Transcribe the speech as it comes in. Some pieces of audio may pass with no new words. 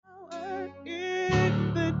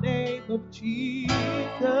of Jesus.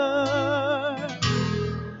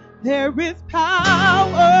 There is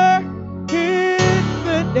power in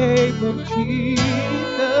the name of Jesus.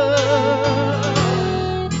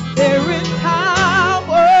 There is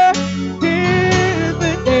power in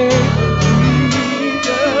the name of Jesus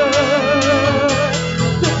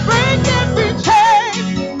to break every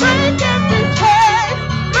chain, break every chain,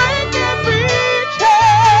 break every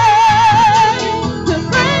chain, to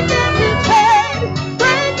break every chain,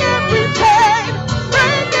 break every chain,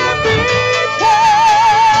 break every chain.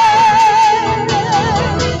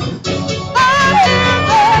 I hear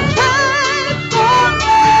the chain falling.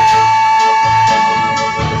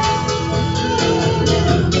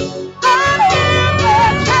 I hear the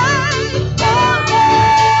chain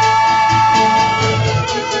falling.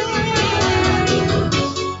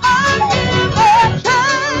 I hear the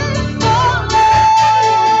chain falling.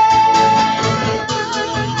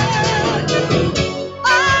 I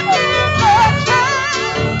hear the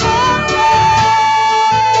chain falling.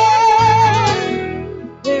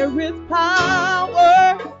 There is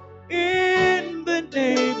power in the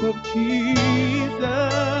name of Jesus.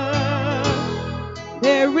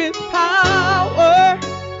 There is power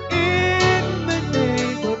in the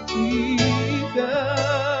name of Jesus.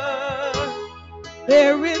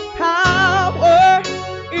 There is power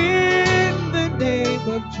in the name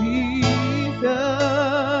of Jesus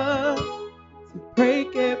to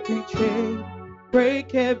break every chain,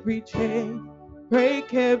 break every chain,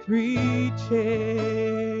 break every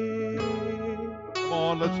chain. Come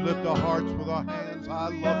on, let's lift our hearts with our hands. I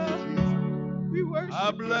love you, Jesus. We worship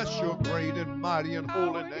I bless you, your Lord. great and mighty and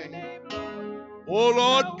holy Power in your name. name, Lord. Oh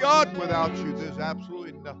Lord Power God, in your without name. you there's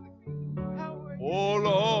absolutely nothing. Power in your Oh name.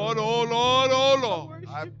 Lord, oh Lord, oh I Lord,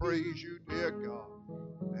 I worship praise you, dear God,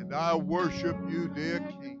 and I worship you, dear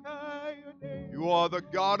King. Magnify your name. You are the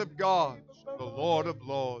God of gods, Name the above all Lord of names.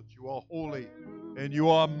 lords. You are holy Hallelujah. and you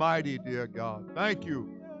are mighty, dear God. Thank you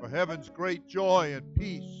for heaven's great joy and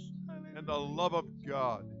peace and the love of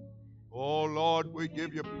God. Oh Lord, we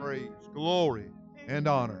give you praise, glory, and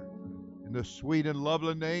honor in the sweet and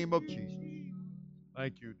lovely name of Jesus.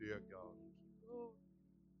 Thank you, dear God.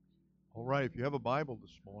 All right, if you have a Bible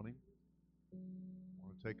this morning, I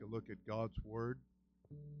want to take a look at God's Word.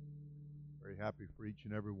 Very happy for each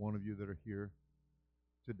and every one of you that are here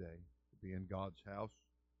today to be in God's house.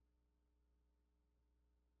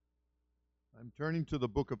 I'm turning to the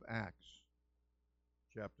book of Acts,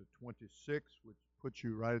 chapter 26, which puts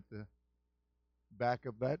you right at the back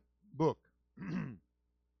of that book.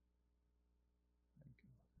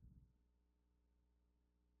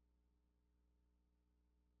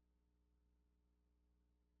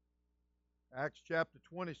 Acts chapter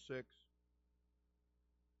 26.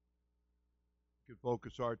 We could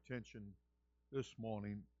focus our attention this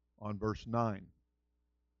morning on verse 9.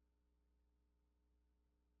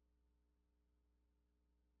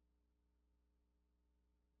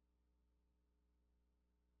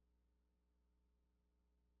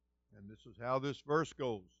 And this is how this verse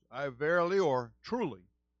goes. I verily or truly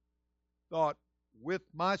thought with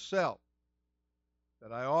myself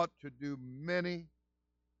that I ought to do many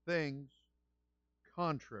things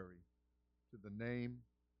contrary to the name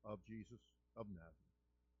of Jesus of Nazareth.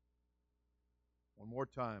 One more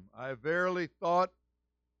time. I verily thought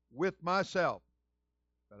with myself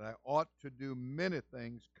that I ought to do many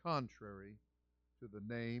things contrary to the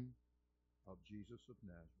name of Jesus of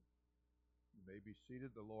Nazareth. You may be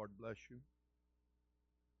seated. The Lord bless you.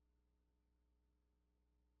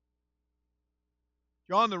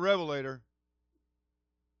 John the Revelator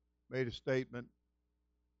made a statement.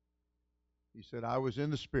 He said, I was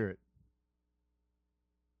in the Spirit.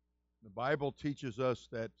 The Bible teaches us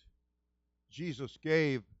that Jesus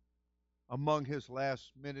gave among his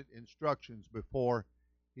last minute instructions before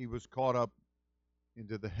he was caught up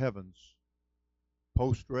into the heavens,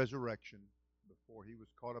 post-resurrection, before he was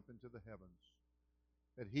caught up into the heavens,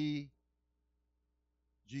 that he,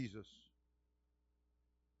 Jesus,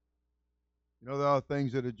 there are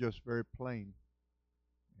things that are just very plain,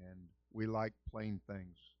 and we like plain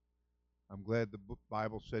things. I'm glad the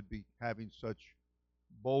Bible said be having such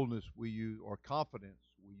boldness we use, or confidence,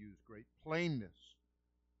 we use great plainness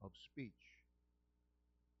of speech.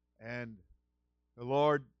 And the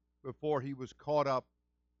Lord, before he was caught up,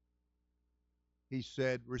 he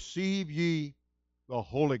said, receive ye the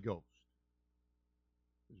Holy Ghost.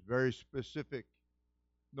 It's very specific.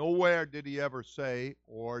 Nowhere did he ever say,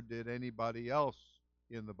 or did anybody else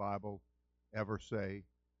in the Bible ever say,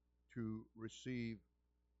 to receive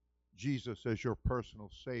Jesus as your personal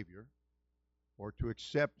Savior, or to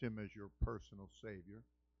accept him as your personal Savior,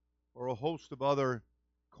 or a host of other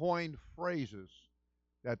coined phrases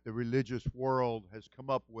that the religious world has come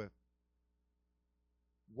up with,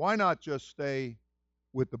 why not just stay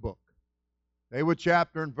with the book? Stay with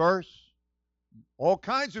chapter and verse. All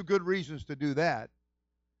kinds of good reasons to do that.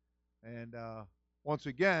 And once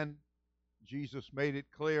again, Jesus made it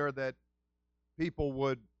clear that people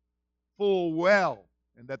would full well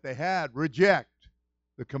and that they had reject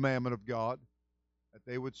the commandment of God, that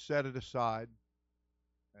they would set it aside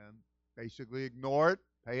and basically ignore it,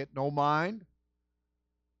 pay it no mind.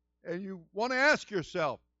 And you want to ask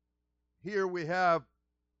yourself, here we have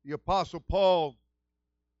the Apostle Paul.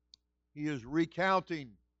 He is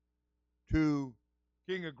recounting to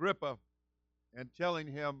King Agrippa and telling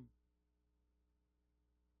him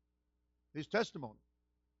his testimony.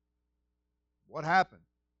 What happened?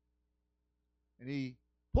 And he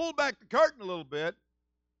pulled back the curtain a little bit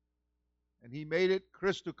and he made it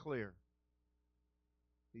crystal clear.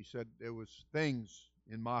 He said, there was things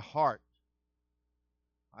in my heart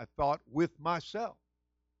I thought with myself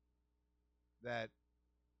that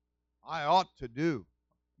I ought to do.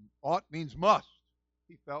 Ought means must.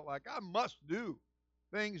 He felt like I must do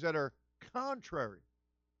things that are contrary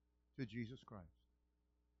to Jesus Christ.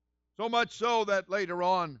 So much so that later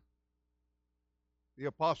on, the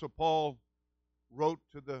Apostle Paul wrote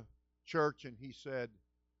to the church and he said,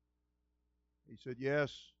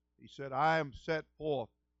 yes, he said, I am set forth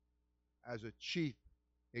as a chief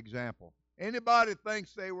example. Anybody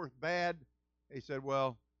thinks they were bad, he said,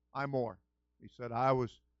 well, I'm more. He said, I was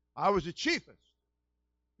the chiefest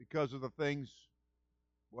because of the things,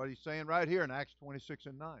 what he's saying right here in Acts 26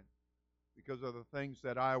 and 9, because of the things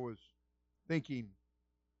that I was thinking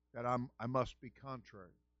that I must be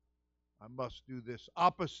contrary. I must do this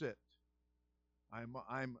opposite. I'm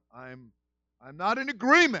not in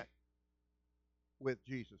agreement with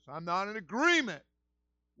Jesus. I'm not in agreement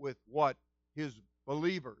with what his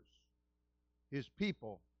believers, his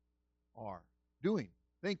people are doing,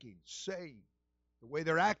 thinking, saying, the way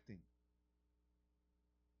they're acting.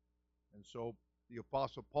 And so the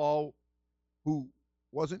Apostle Paul, who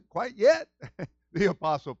wasn't quite yet the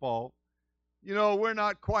Apostle Paul, we're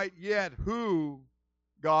not quite yet who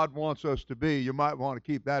God wants us to be. You might want to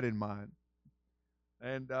keep that in mind.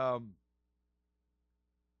 And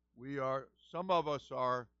some of us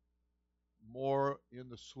are more in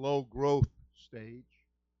the slow growth stage.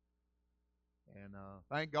 And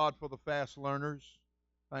thank God for the fast learners.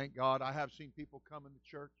 Thank God I have seen people come into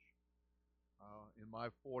church. In my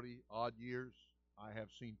 40-odd years, I have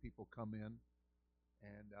seen people come in.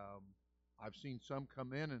 And I've seen some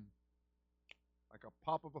come in and like a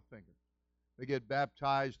pop of a finger, they get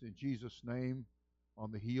baptized in Jesus' name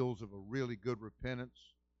on the heels of a really good repentance,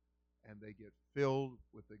 and they get filled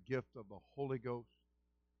with the gift of the Holy Ghost.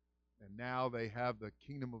 And now they have the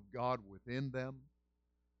kingdom of God within them,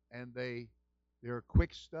 and they're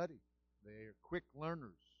quick study. They're quick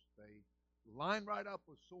learners. They line right up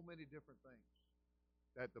with so many different things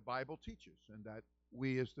that the Bible teaches and that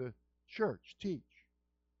we as the church teach.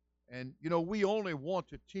 And, we only want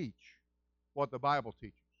to teach what the Bible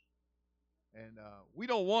teaches. And we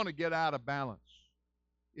don't want to get out of balance.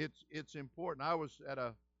 It's important. I was at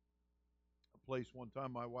a place one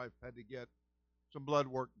time, my wife had to get some blood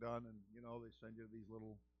work done, and, they send you to these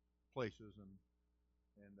little places, and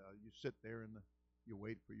you sit there and you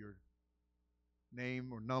wait for your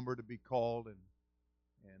name or number to be called, and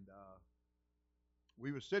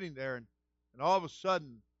we were sitting there, and all of a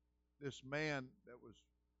sudden, this man that was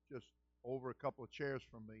just over a couple of chairs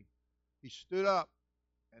from me, he stood up,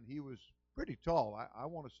 and he was pretty tall. I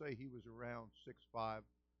want to say he was around 6'5",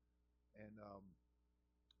 and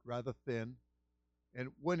rather thin. And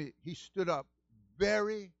when he stood up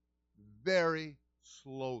very, very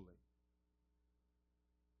slowly.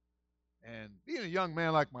 And being a young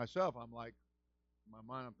man like myself, I'm like, in my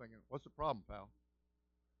mind, I'm thinking, what's the problem, pal?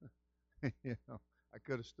 I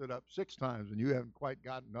could have stood up 6 times, and you haven't quite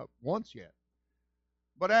gotten up once yet.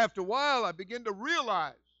 But after a while, I began to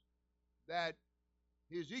realize that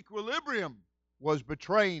his equilibrium was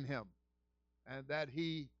betraying him, and that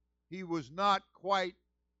he was not quite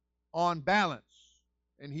on balance,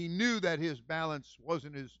 and he knew that his balance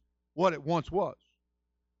wasn't what it once was.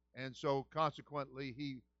 And so consequently,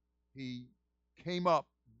 he came up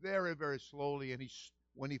very, very slowly, and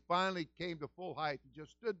when he finally came to full height, he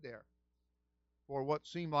just stood there for what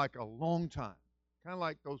seemed like a long time, kind of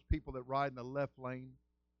like those people that ride in the left lane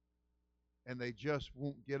and they just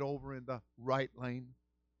won't get over in the right lane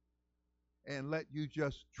and let you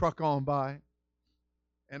just truck on by.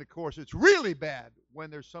 And of course, it's really bad when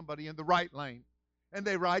there's somebody in the right lane and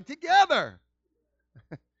they ride together.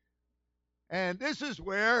 And this is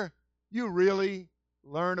where you really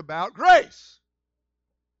learn about grace.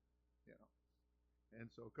 And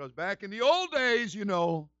so, because back in the old days, you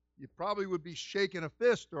probably would be shaking a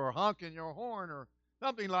fist or honking your horn or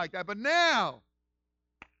something like that. But now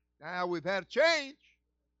we've had a change.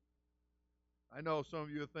 I know some of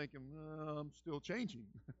you are thinking, I'm still changing.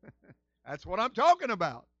 That's what I'm talking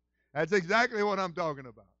about. That's exactly what I'm talking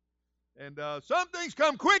about. And some things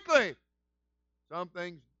come quickly. Some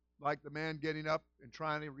things, like the man getting up and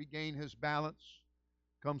trying to regain his balance,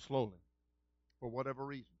 come slowly for whatever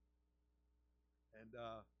reason. And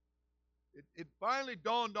it finally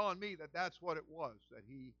dawned on me that that's what it was, that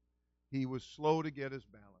he was slow to get his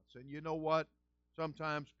balance. And you know what?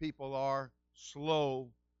 Sometimes people are slow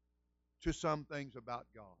to some things about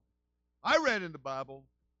God. I read in the Bible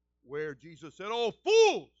where Jesus said, "Oh,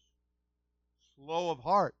 fools, slow of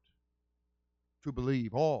heart to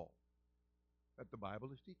believe all that the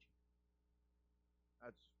Bible is teaching."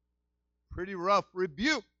 That's pretty rough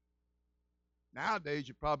rebuke. Nowadays,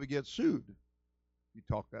 you probably get sued. You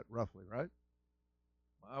talk that roughly, right?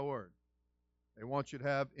 My word. They want you to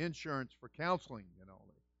have insurance for counseling,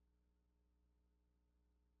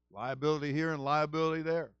 Liability here and liability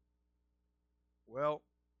there. Well,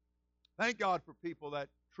 thank God for people that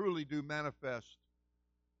truly do manifest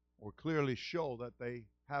or clearly show that they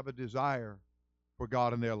have a desire for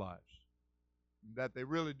God in their lives, that they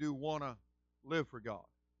really do want to live for God,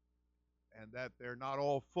 and that they're not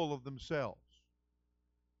all full of themselves.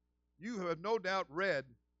 You have no doubt read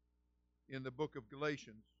in the book of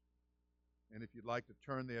Galatians, and if you'd like to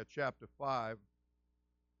turn there, chapter 5,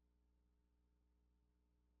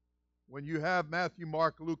 when you have Matthew,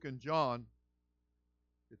 Mark, Luke, and John,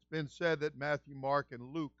 it's been said that Matthew, Mark, and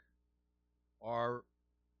Luke are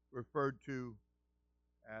referred to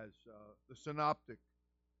as the synoptic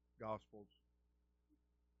gospels,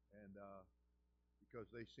 and because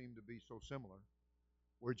they seem to be so similar,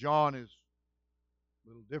 where John is a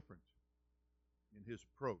little different in his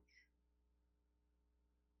approach.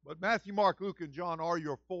 But Matthew, Mark, Luke, and John are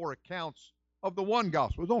your four accounts of the one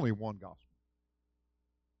gospel. There's only one gospel.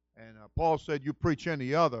 And Paul said, you preach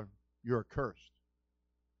any other, you're accursed.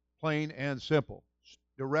 Plain and simple.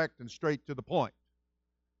 Direct and straight to the point.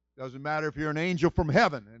 Doesn't matter if you're an angel from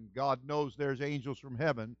heaven, and God knows there's angels from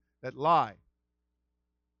heaven that lie.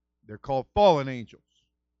 They're called fallen angels.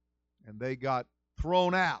 And they got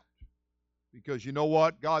thrown out because you know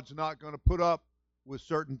what? God's not going to put up with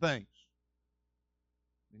certain things.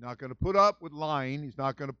 He's not going to put up with lying. He's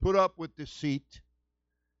not going to put up with deceit.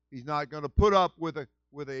 He's not going to put up with a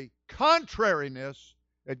contrariness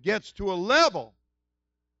that gets to a level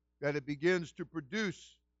that it begins to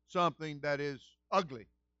produce something that is ugly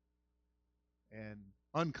and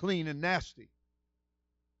unclean and nasty.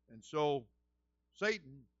 And so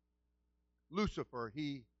Satan, Lucifer,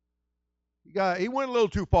 he went a little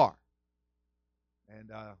too far.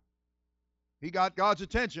 And he got God's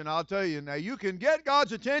attention, I'll tell you. Now, you can get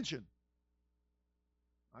God's attention.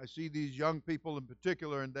 I see these young people in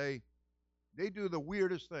particular, and they do the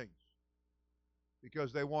weirdest things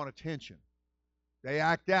because they want attention. They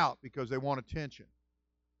act out because they want attention.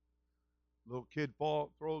 Little kid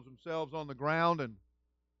throws themselves on the ground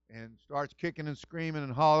and starts kicking and screaming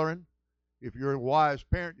and hollering. If you're a wise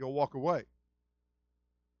parent, you'll walk away.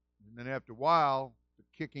 And then after a while, the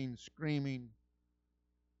kicking, screaming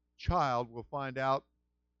child will find out,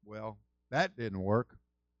 well, that didn't work.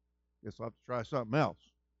 Guess I'll have to try something else.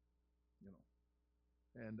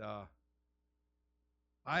 And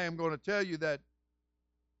I am going to tell you that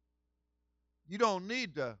you don't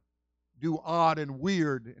need to do odd and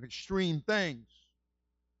weird and extreme things.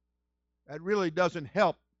 That really doesn't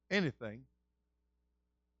help anything.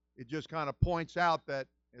 It just kind of points out that,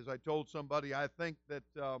 as I told somebody, I think that,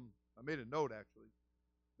 I made a note actually,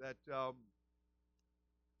 that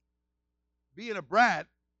being a brat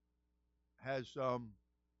has,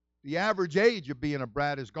 the average age of being a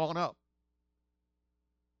brat has gone up.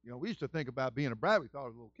 We used to think about being a brat, we thought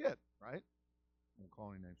it was a little kid, right? I won't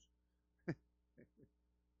call any names.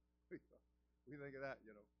 We think of that,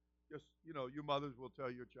 Just, your mothers will tell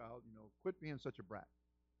your child, quit being such a brat.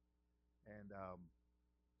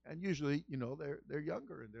 And usually, they're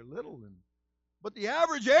younger and they're little. But the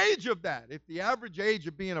average age of that, if the average age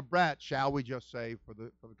of being a brat, shall we just say, for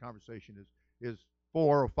the conversation is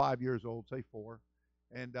 4 or 5 years old, say 4.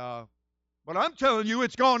 But I'm telling you,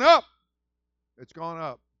 it's gone up. It's gone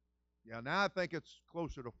up. Yeah, now I think it's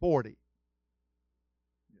closer to 40.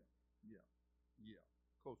 Yeah,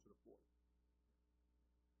 closer to 40.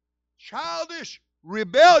 Childish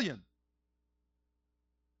rebellion.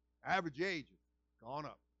 Average age has gone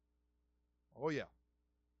up. Oh, yeah.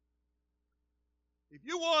 If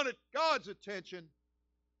you wanted God's attention,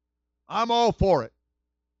 I'm all for it.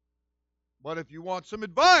 But if you want some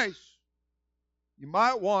advice, you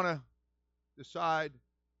might want to decide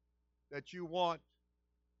that you want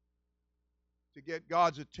to get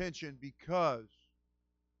God's attention because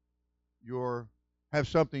you have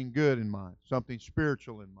something good in mind, something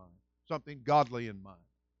spiritual in mind, something godly in mind.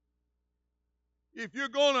 If you're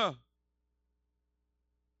going to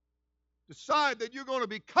decide that you're going to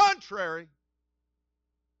be contrary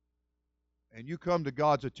and you come to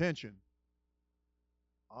God's attention,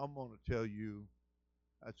 I'm going to tell you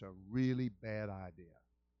that's a really bad idea.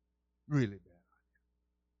 Really bad idea.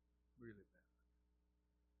 Really bad.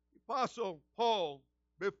 The Apostle Paul,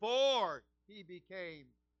 before he became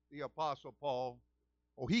the Apostle Paul,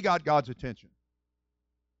 he got God's attention.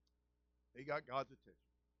 He got God's attention.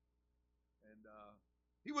 And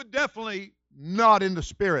he was definitely not in the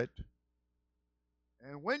Spirit.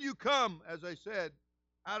 And when you come, as I said,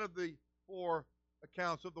 out of the 4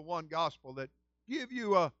 accounts of the one gospel that give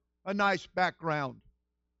you a nice background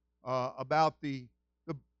about the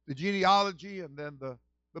genealogy and then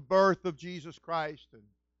the birth of Jesus Christ and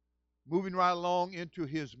moving right along into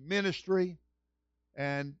his ministry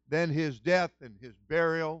and then his death and his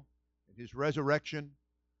burial and his resurrection.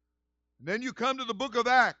 And then you come to the book of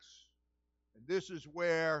Acts, and this is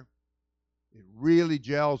where it really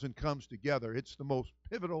gels and comes together. It's the most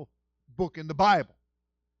pivotal book in the Bible,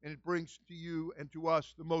 and it brings to you and to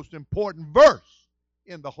us the most important verse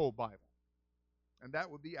in the whole Bible. And that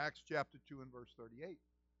would be Acts chapter 2 and verse 38.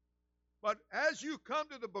 But as you come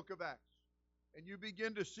to the book of Acts and you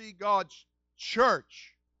begin to see God's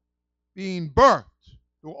church being birthed,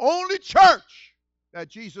 the only church that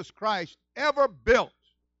Jesus Christ ever built,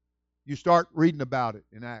 you start reading about it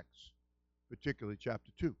in Acts, particularly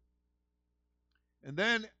chapter 2. And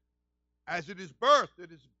then as it is birthed,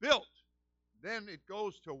 it is built, then it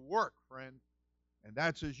goes to work, friend. And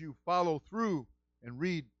that's as you follow through and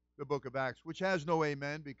read the book of Acts, which has no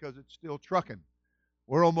amen because it's still trucking.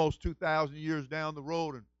 We're almost 2,000 years down the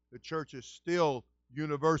road, and the church is still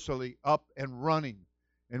universally up and running.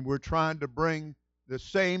 And we're trying to bring the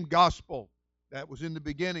same gospel that was in the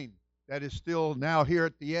beginning, that is still now here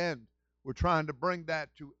at the end. We're trying to bring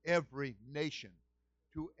that to every nation,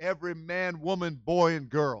 to every man, woman, boy, and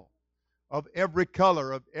girl, of every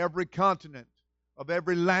color, of every continent, of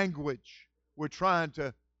every language. We're trying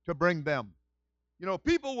to bring them. You know,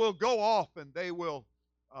 people will go off and they will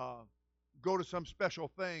go to some special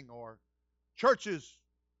thing, or churches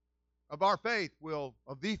of our faith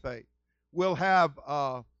of the faith, will have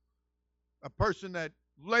a person that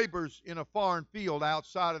labors in a foreign field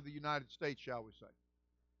outside of the United States, shall we say.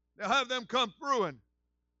 They'll have them come through,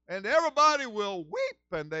 and everybody will weep,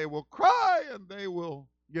 and they will cry, and they will,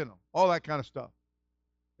 all that kind of stuff.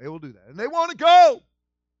 They will do that. And they want to go.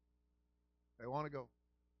 They want to go.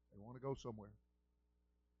 They want to go somewhere.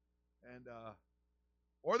 And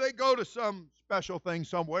or they go to some special thing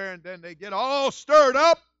somewhere, and then they get all stirred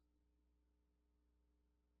up.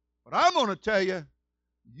 But I'm going to tell you,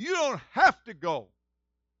 you don't have to go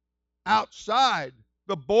outside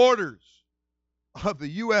the borders of the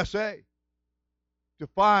USA to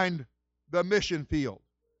find the mission field.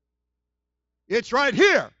 It's right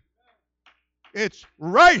here. It's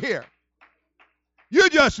right here. You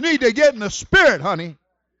just need to get in the Spirit, honey.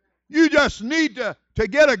 You just need to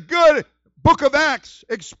get a good Book of Acts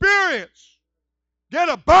experience. Get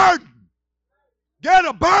a burden. Get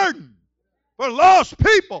a burden for lost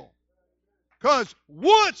people. Because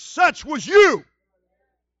once such was you.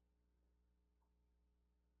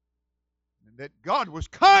 And that God was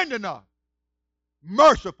kind enough,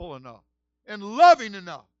 merciful enough, and loving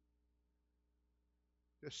enough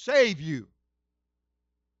to save you,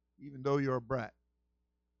 even though you're a brat.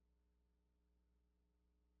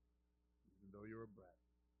 Even though you're a brat.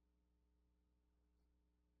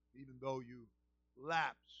 Even though you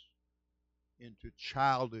lapse into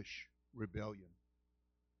childish rebellion.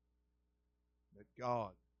 That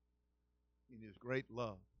God, in His great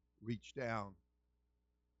love, reached down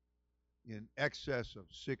in excess of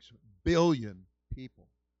 6 billion people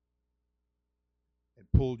and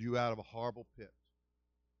pulled you out of a horrible pit,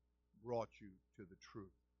 brought you to the truth,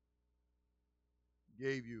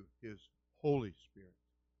 gave you His Holy Spirit,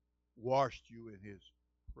 washed you in His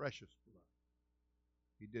precious blood.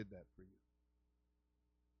 He did that for you.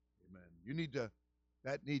 Amen.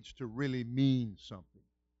 That needs to really mean something.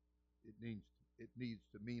 It needs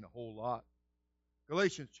to mean a whole lot.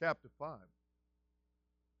 Galatians chapter 5,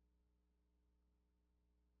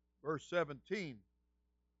 verse 17.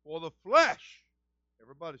 For the flesh,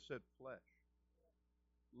 everybody said flesh,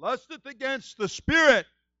 lusteth against the Spirit,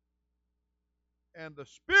 and the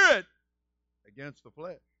Spirit against the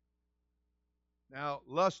flesh. Now,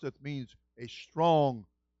 lusteth means a strong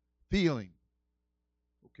feeling.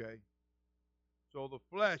 Okay? So the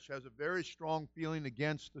flesh has a very strong feeling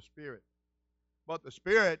against the spirit. But the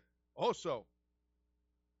spirit also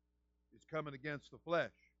is coming against the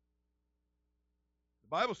flesh. The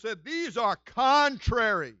Bible said these are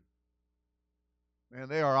contrary. Man,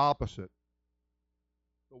 they are opposite,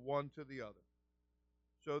 the one to the other.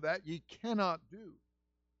 So that ye cannot do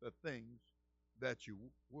the things that you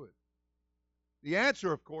would. The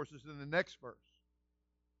answer, of course, is in the next verse.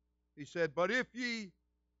 He said, but if ye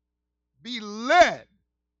be led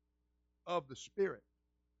of the Spirit,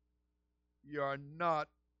 ye are not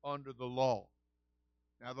under the law.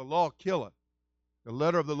 Now the law killeth. The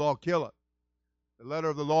letter of the law killeth. The letter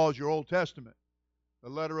of the law is your Old Testament. The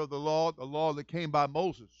letter of the law that came by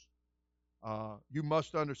Moses. You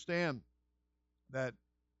must understand that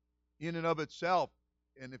in and of itself,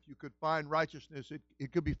 and if you could find righteousness,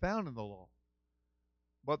 it could be found in the law.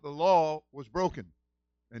 But the law was broken.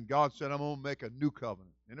 And God said, I'm going to make a new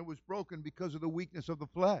covenant. And it was broken because of the weakness of the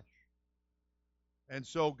flesh. And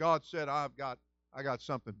so God said, I got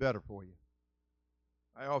something better for you.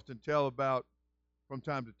 I often tell about, from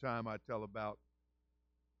time to time, I tell about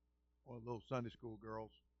one of those Sunday school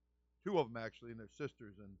girls. Two of them, actually, and they're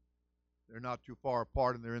sisters, and they're not too far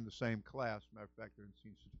apart, and they're in the same class. Matter of fact, they're in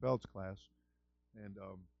Sister Feld's class. And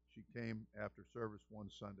she came after service one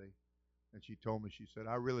Sunday, and she told me, she said,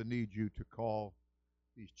 I really need you to call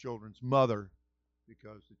these children's mother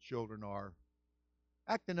because the children are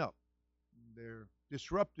acting up. They're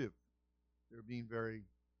disruptive. They're being very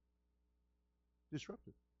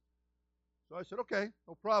disruptive. So I said, okay,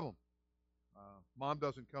 no problem. Mom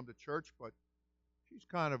doesn't come to church, but she's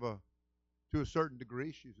kind of to a certain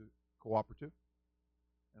degree, she's a cooperative.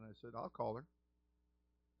 And I said, I'll call her.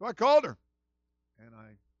 So I called her. And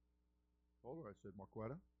I told her, I said,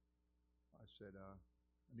 Marquetta, I said,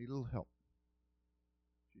 I need a little help.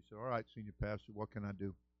 She said, all right, Senior Pastor, what can I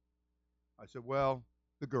do? I said, well,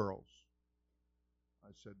 the girls.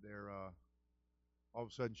 I said, they're, all of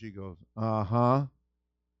a sudden she goes, uh-huh.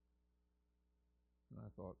 And I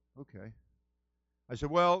thought, okay. I said,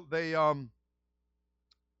 well, they've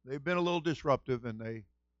been a little disruptive, and they've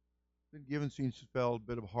been giving Senior Feld a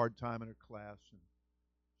bit of a hard time in her class. And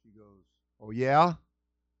she goes, oh, yeah?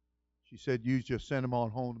 She said, you just send them on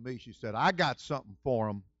home to me. She said, I got something for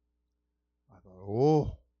them. I thought,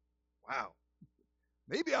 oh, wow.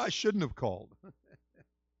 Maybe I shouldn't have called.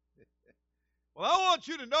 Well, I want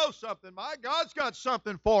you to know something. My God's got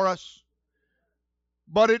something for us.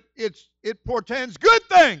 But it portends good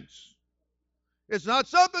things. It's not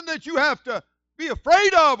something that you have to be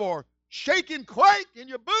afraid of or shake and quake in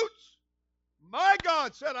your boots. My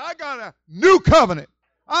God said, I got a new covenant.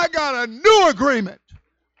 I got a new agreement.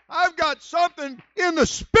 I've got something in the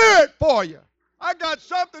Spirit for you. I got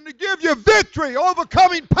something to give you victory,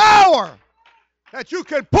 overcoming power, that you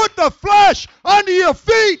can put the flesh under your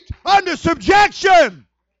feet, under subjection,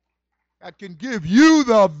 that can give you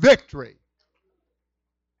the victory.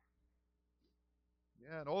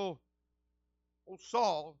 Yeah, and old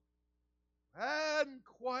Saul hadn't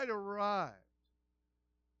quite arrived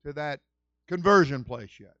to that conversion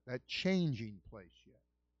place yet, that changing place yet.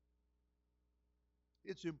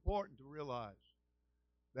 It's important to realize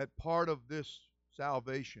that part of this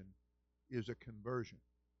salvation is a conversion.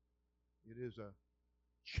 It is a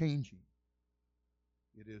changing.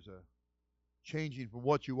 It is a changing from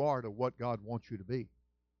what you are to what God wants you to be.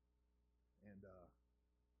 And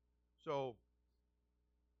so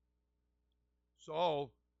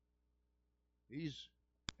Saul, he's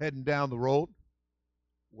heading down the road,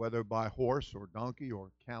 whether by horse or donkey or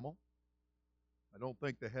camel. I don't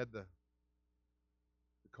think they had the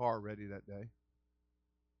car ready that day.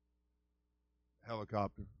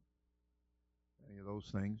 Helicopter, any of those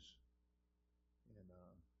things. And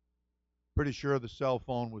pretty sure the cell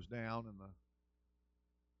phone was down, and the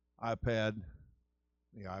iPad,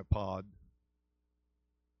 the iPod,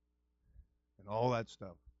 and all that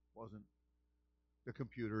stuff wasn't the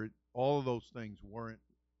computer. All of those things weren't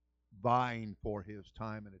vying for his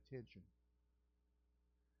time and attention.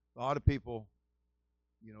 A lot of people,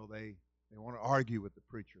 you know, they want to argue with the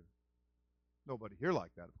preacher. Nobody here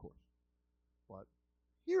like that, of course. But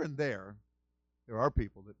here and there are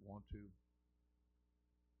people that want to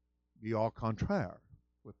be all contraire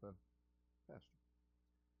with the pastor.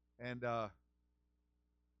 And,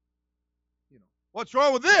 you know, what's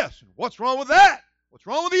wrong with this? And what's wrong with that? What's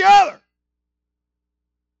wrong with the other?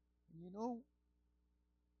 And, you know,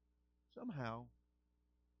 somehow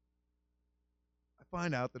I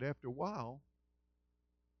find out that after a while,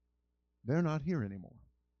 they're not here anymore.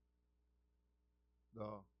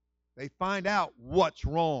 The They find out what's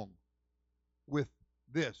wrong with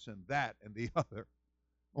this and that and the other,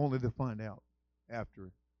 only to find out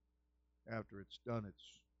after it's done its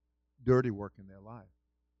dirty work in their life.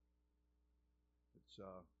 It's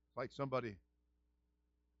like somebody,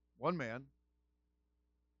 one man,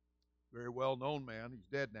 very well-known man, he's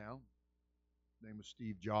dead now. His name was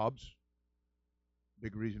Steve Jobs.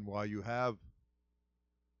 Big reason why you have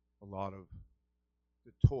a lot of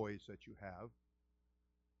the toys that you have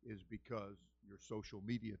is because your social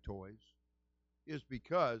media toys is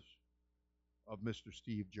because of Mr.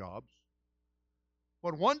 Steve Jobs.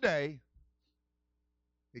 But one day,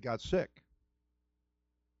 he got sick.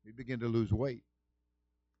 He began to lose weight.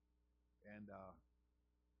 And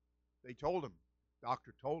they told him,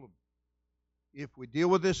 doctor told him, if we deal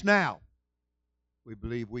with this now, we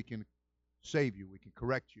believe we can save you, we can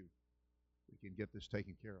correct you, we can get this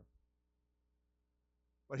taken care of.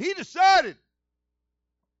 But he decided,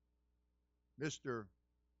 Mr.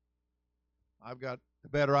 I've got a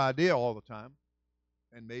better idea all the time,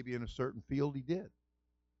 and maybe in a certain field he did.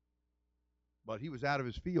 But he was out of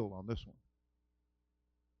his field on this one.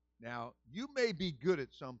 Now, you may be good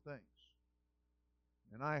at some things,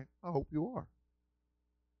 and I hope you are.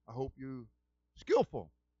 I hope you're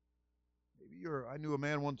skillful. Maybe I knew a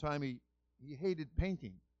man one time, he hated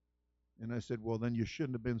painting. And I said, well, then you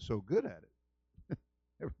shouldn't have been so good at it.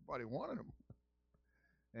 Everybody wanted him.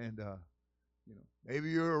 And,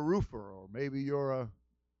 maybe you're a roofer, or maybe you're a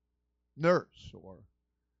nurse, or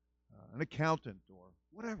an accountant, or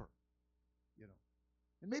whatever,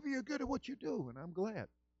 And maybe you're good at what you do, and I'm glad.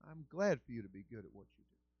 I'm glad for you to be good at what you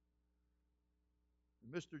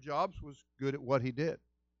do. And Mr. Jobs was good at what he did.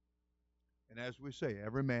 And as we say,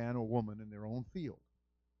 every man or woman in their own field.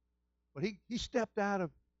 But he stepped out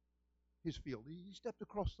of his field. He stepped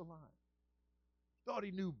across the line. Thought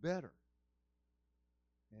he knew better.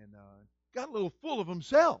 And got a little full of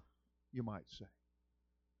himself, you might say.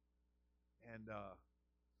 And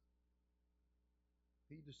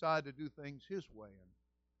he decided to do things his way and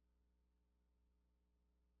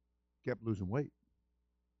kept losing weight,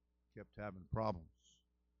 kept having problems.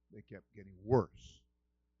 They kept getting worse.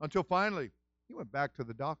 Until finally, he went back to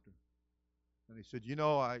the doctor. And he said,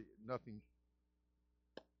 nothing.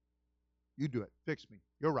 You do it. Fix me.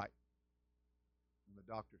 You're right. And the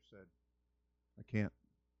doctor said, I can't.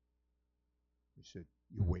 He said,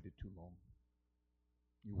 you waited too long.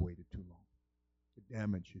 You waited too long. The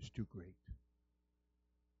damage is too great.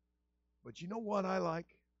 But you know what I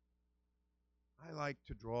like? I like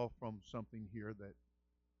to draw from something here that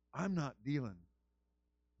I'm not dealing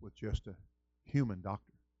with just a human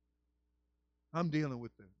doctor. I'm dealing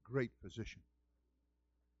with the great physician.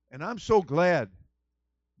 And I'm so glad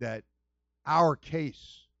that our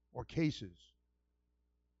case or cases,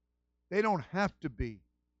 they don't have to be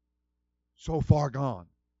so far gone,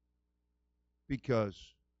 because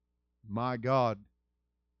my God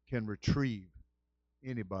can retrieve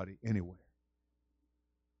anybody anywhere.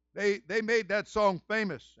 They made that song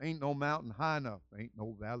famous. Ain't no mountain high enough, ain't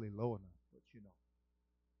no valley low enough. But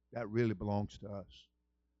that really belongs to us.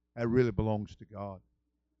 That really belongs to God.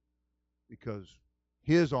 Because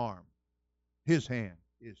his arm, his hand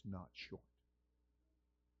is not short.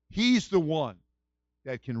 He's the one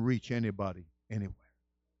that can reach anybody anywhere.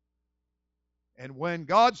 And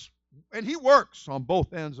and he works on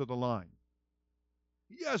both ends of the line.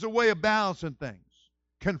 He has a way of balancing things,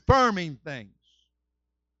 confirming things,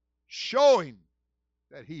 showing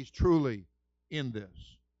that he's truly in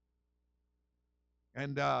this.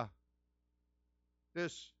 And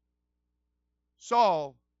this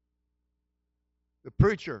Saul, the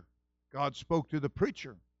preacher, God spoke to the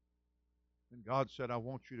preacher. And God said, I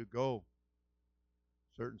want you to go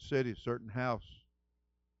certain city, certain house,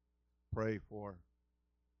 pray for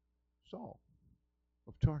Saul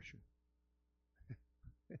of Tarshish.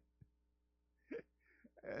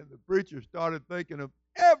 And the preacher started thinking of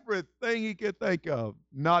everything he could think of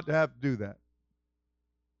not to have to do that.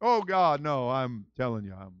 Oh, God, no, I'm telling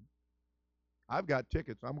you, I've got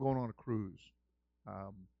tickets. I'm going on a cruise.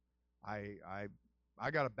 I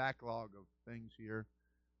got a backlog of things here,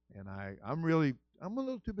 and I'm a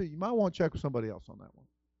little too busy. You might want to check with somebody else on that one.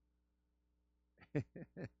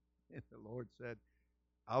 And the Lord said,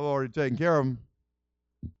 I've already taken care of them.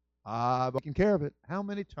 I've taken care of it. How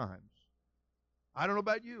many times? I don't know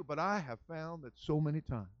about you, but I have found that so many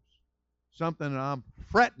times, something that I'm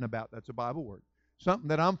fretting about, that's a Bible word, something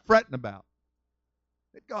that I'm fretting about,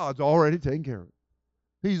 that God's already taken care of it.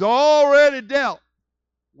 He's already dealt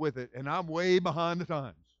with it, and I'm way behind the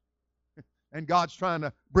times. And God's trying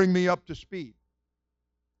to bring me up to speed.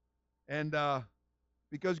 And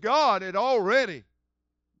because God had already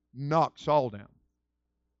knocked Saul down.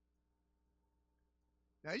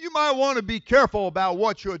 Now, you might want to be careful about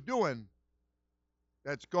what you're doing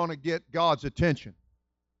that's going to get God's attention.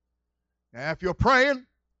 Now, if you're praying,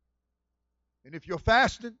 and if you're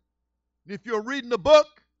fasting, and if you're reading the book,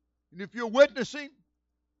 and if you're witnessing,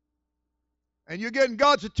 and you're getting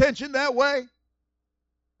God's attention that way,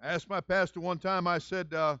 I asked my pastor one time, I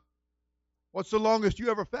said, what's the longest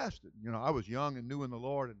you ever fasted? You know, I was young and new in the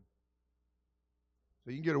Lord, and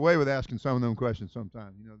so you can get away with asking some of them questions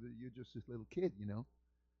sometimes. You know, you're just this little kid, you know.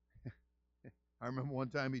 I remember one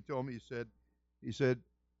time he told me, he said,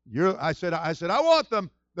 I said, I want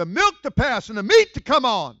the milk to pass and the meat to come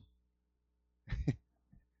on.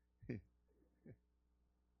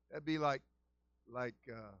 That'd be like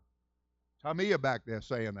Tamiya back there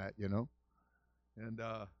saying that, you know. And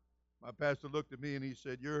my pastor looked at me and he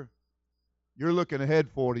said, You're looking ahead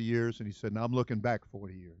 40 years. And he said, "Now I'm looking back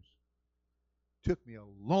 40 years." Took me a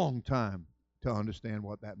long time to understand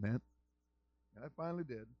what that meant. And I finally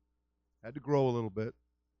did. Had to grow a little bit.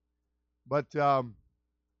 But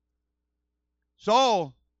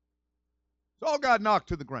Saul got knocked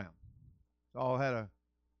to the ground.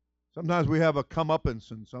 Sometimes we have a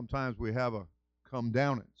comeuppance and sometimes we have a come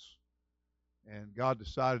downance. And God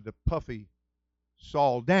decided to puffy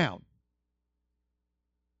Saul down.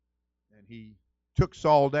 And he took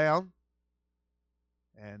Saul down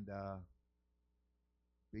and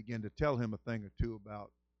began to tell him a thing or two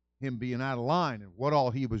about him being out of line and what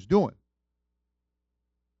all he was doing.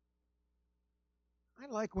 I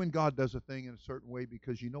like when God does a thing in a certain way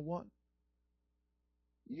because you know what?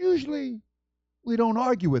 Usually we don't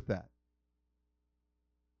argue with that.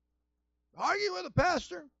 Argue with a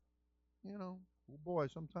pastor? You know, oh boy,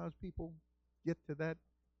 sometimes people get to that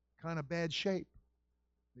kind of bad shape.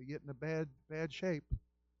 They get in a bad shape.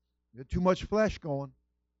 There's too much flesh going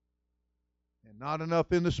and not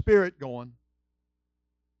enough in the spirit going.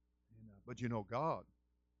 But you know, God,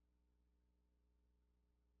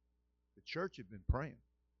 the church had been praying.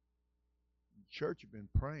 The church had been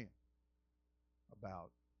praying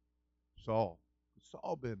about Saul.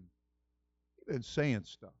 Saul been saying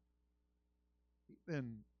stuff. He's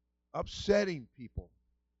been upsetting people.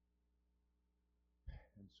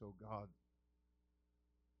 And so God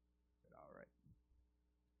said, all right,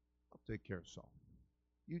 I'll take care of Saul.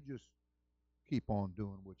 You just keep on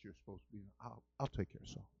doing what you're supposed to be doing. I'll take care of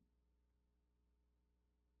Saul.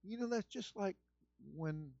 You know, that's just like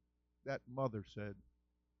when that mother said,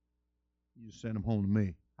 you just send him home to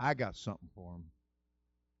me. I got something for him.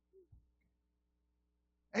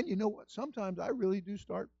 And you know what? Sometimes I really do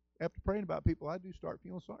start, after praying about people, I do start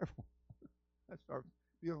feeling sorry for them. I start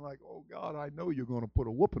feeling like, oh, God, I know you're going to put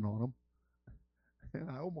a whooping on them. And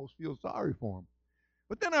I almost feel sorry for them.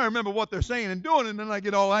 But then I remember what they're saying and doing, and then I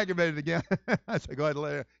get all aggravated again. I say, go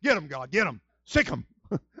ahead, get them, God, get them. Sick them.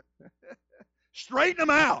 Straighten them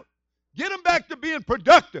out. Get them back to being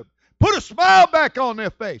productive. Put a smile back on their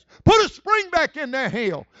face. Put a spring back in their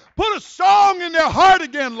heel. Put a song in their heart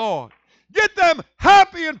again, Lord. Get them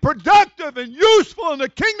happy and productive and useful in the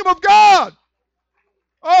kingdom of God.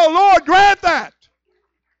 Oh, Lord, grant that.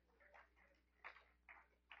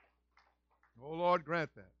 Oh, Lord,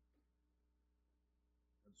 grant that.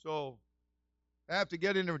 And so, after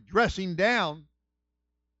getting a dressing down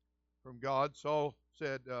from God, Saul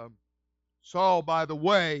said, Saul, by the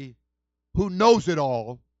way, who knows it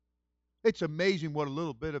all. It's amazing what a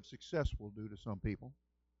little bit of success will do to some people.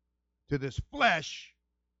 To this flesh,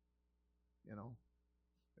 you know.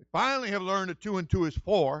 They finally have learned that 2 and 2 is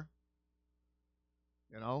 4.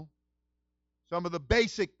 You know. Some of the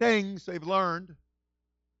basic things they've learned.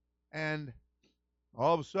 And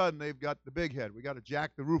all of a sudden they've got the big head. We got to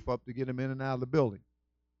jack the roof up to get them in and out of the building.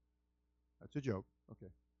 That's a joke.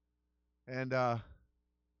 Okay. And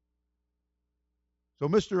so,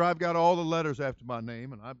 Mr. I've got all the letters after my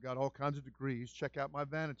name, and I've got all kinds of degrees. Check out my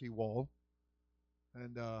vanity wall.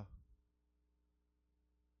 And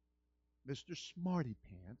Mr. Smarty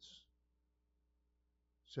Pants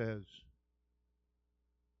says,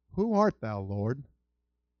 who art thou, Lord?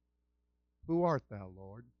 Who art thou,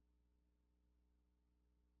 Lord?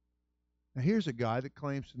 Now, here's a guy that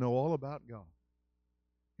claims to know all about God.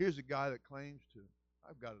 Here's a guy that claims to,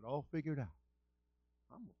 I've got it all figured out.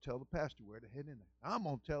 I'm going to tell the pastor where to head in there. I'm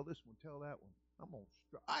going to tell this one, tell that one.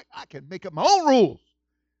 I can make up my own rules.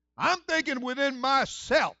 I'm thinking within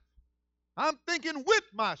myself. I'm thinking with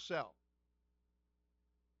myself.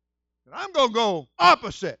 And I'm going to go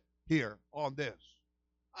opposite here on this.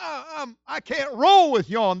 I can't roll with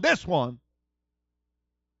you on this one.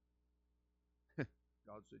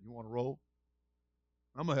 God said, you want to roll?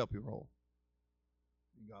 I'm going to help you roll.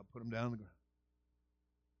 And God put him down on the ground.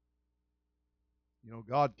 You know,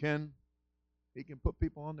 God can, He can put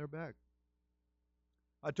people on their back.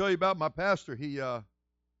 I tell you about my pastor. He,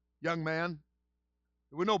 young man,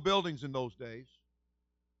 there were no buildings in those days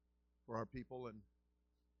for our people, and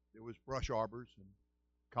there was brush arbors and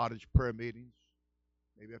cottage prayer meetings.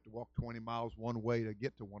 Maybe you have to walk 20 miles one way to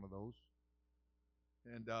get to one of those.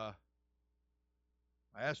 And I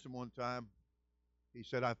asked him one time, he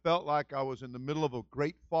said, I felt like I was in the middle of a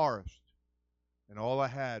great forest, and all I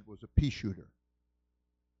had was a pea shooter.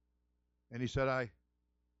 And he said, I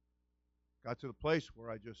got to the place where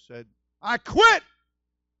I just said, I quit!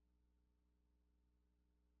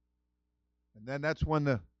 And then that's when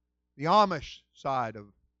the Amish side of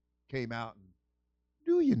came out and,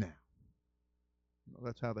 do you now? You know,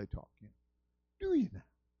 that's how they talk. You know, do you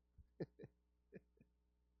now?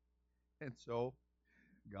 And so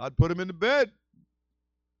God put him into bed.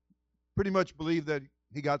 Pretty much believed that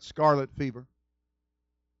he got scarlet fever.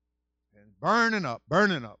 And burning up,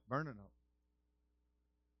 burning up, burning up.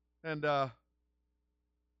 And I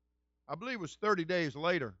believe it was 30 days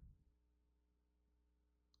later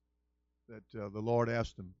that the Lord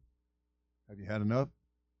asked him, have you had enough?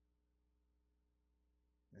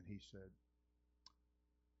 And he said,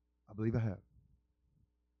 I believe I have.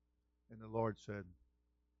 And the Lord said,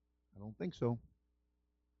 I don't think so.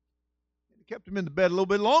 And he kept him in the bed a little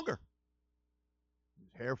bit longer.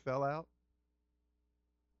 His hair fell out.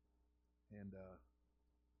 And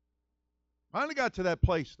finally got to that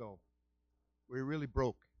place, though, where he really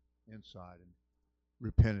broke inside and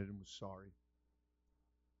repented and was sorry.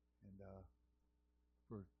 And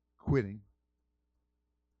for quitting.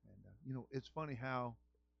 And, you know, it's funny how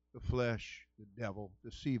the flesh, the devil,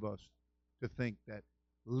 deceive us to think that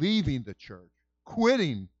leaving the church,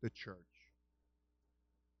 quitting the church,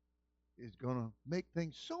 is going to make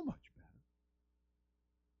things so much better.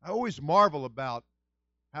 I always marvel about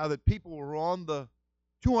how that people were on the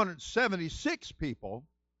 276 people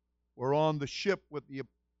were on the ship with the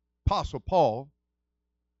Apostle Paul,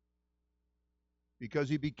 because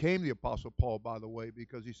he became the Apostle Paul, by the way,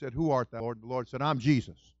 because he said, who art thou, Lord? And the Lord said, I'm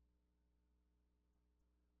Jesus.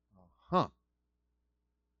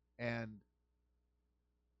 And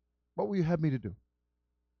what will you have me to do?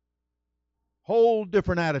 Whole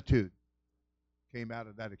different attitude came out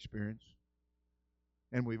of that experience.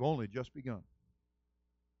 And we've only just begun.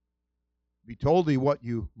 Be told thee what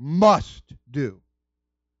you must do.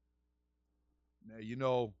 Now, you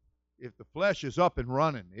know, if the flesh is up and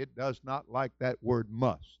running, it does not like that word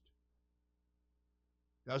must.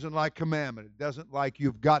 Doesn't like commandment. It doesn't like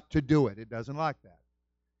you've got to do it. It doesn't like that.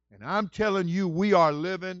 And I'm telling you, we are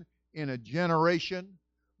living in a generation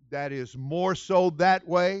that is more so that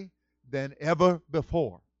way than ever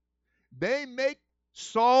before. They make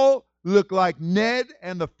Saul look like Ned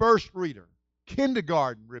and the first reader,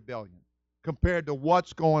 kindergarten rebellion, compared to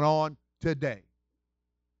what's going on today.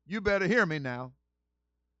 You better hear me now.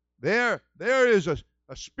 There is a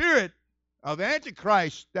spirit of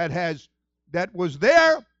Antichrist that was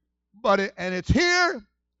there, and it's here,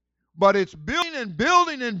 but it's building and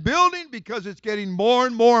building and building because it's getting more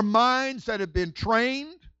and more minds that have been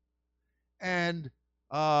trained, and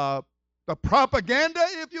the propaganda,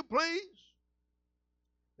 if you please,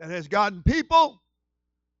 that has gotten people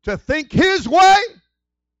to think his way.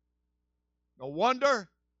 No wonder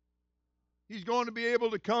he's going to be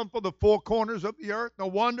able to come for the four corners of the earth. No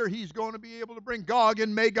wonder he's going to be able to bring Gog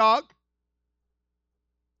and Magog,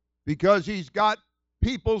 because he's got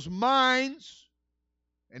people's minds,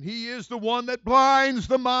 and he is the one that blinds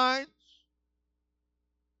the minds.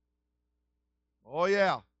 Oh,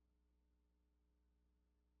 yeah.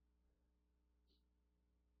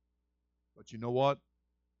 But you know what?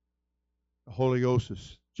 The Holy Ghost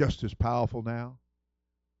is just as powerful now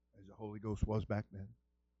as the Holy Ghost was back then.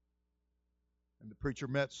 And the preacher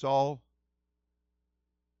met Saul,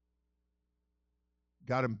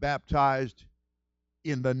 got him baptized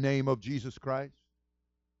in the name of Jesus Christ.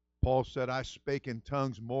 Paul said, I spake in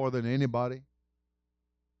tongues more than anybody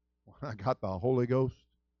when I got the Holy Ghost,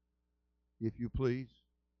 if you please,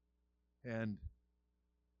 and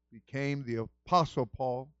became the Apostle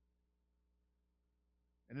Paul.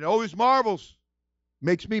 And it always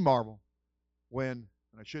makes me marvel when,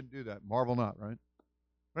 and I shouldn't do that, marvel not, right?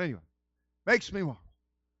 But anyway, makes me marvel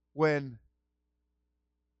when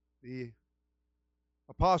the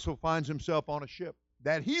apostle finds himself on a ship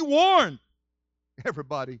that he warned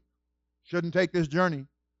everybody shouldn't take this journey,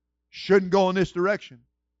 shouldn't go in this direction.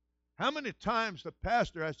 How many times the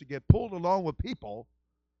pastor has to get pulled along with people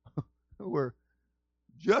who are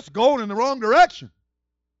just going in the wrong direction?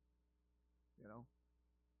 You know,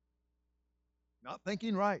 not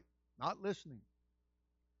thinking right, not listening.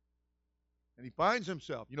 And he finds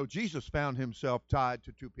himself. You know, Jesus found himself tied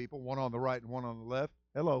to two people, one on the right and one on the left.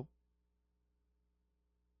 Hello.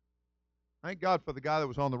 Thank God for the guy that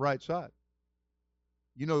was on the right side.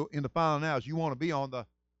 You know, in the final analysis, you want to be on the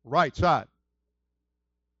right side.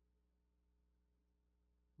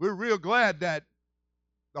 We're real glad that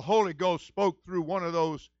the Holy Ghost spoke through one of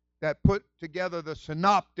those that put together the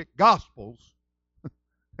synoptic gospels,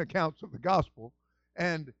 accounts of the gospel,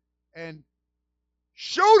 and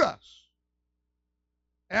showed us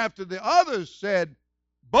after the others said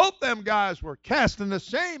both them guys were casting the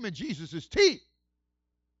same in Jesus' teeth,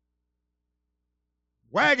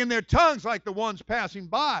 wagging their tongues like the ones passing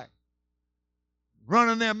by,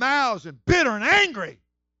 running their mouths and bitter and angry.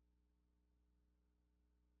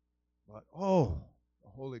 But, oh, the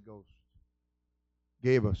Holy Ghost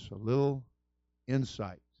gave us a little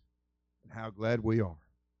insight and how glad we are.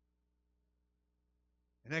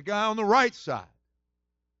 And that guy on the right side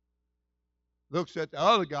looks at the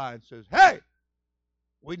other guy and says, hey,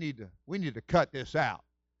 we need to cut this out.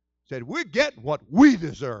 Said, we're getting what we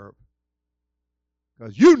deserve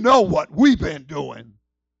because you know what we've been doing.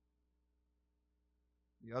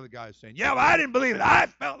 The other guy is saying, yeah, but I didn't believe it. I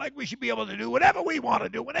felt like we should be able to do whatever we want to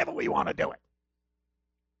do, whenever we want to do it.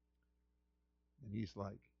 And he's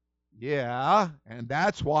like, yeah, and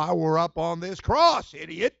that's why we're up on this cross,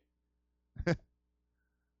 idiot. But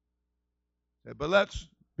let's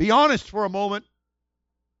be honest for a moment.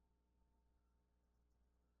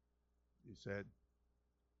 He said,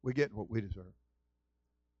 we're getting what we deserve.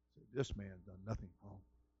 Said, this man's done nothing wrong.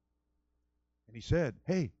 And he said,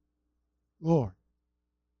 hey, Lord,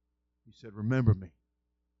 he said, remember me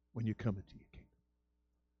when you come into your kingdom.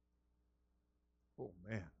 Oh,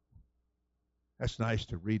 man. That's nice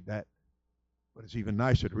to read that. But it's even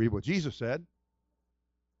nicer to read what Jesus said.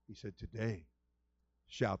 He said, today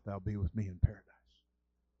shalt thou be with me in paradise.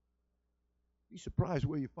 Be surprised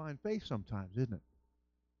where you find faith sometimes, isn't it?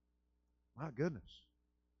 My goodness.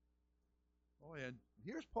 Oh, and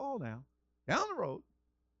here's Paul now, down the road.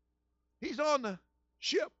 He's on the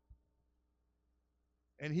ship.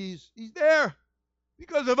 And he's there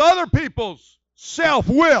because of other people's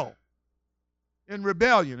self-will and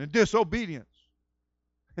rebellion and disobedience.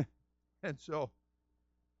 And so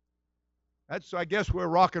that's, I guess, where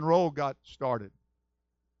rock and roll got started.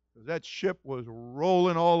 Because that ship was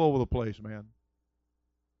rolling all over the place, man.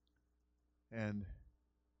 And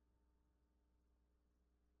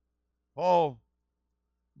Paul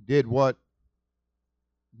did what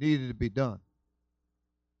needed to be done.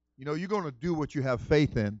 You know, you're going to do what you have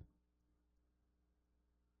faith in.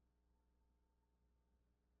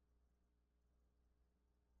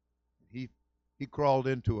 He crawled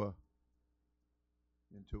into a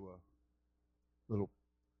little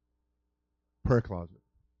prayer closet.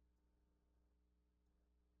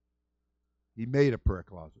 He made a prayer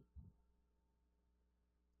closet.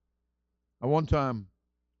 I one time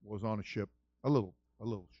was on a ship, a little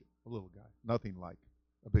ship, a little guy, nothing like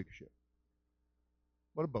a big ship,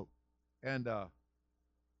 but a boat. And I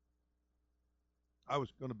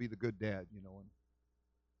was going to be the good dad, you know, and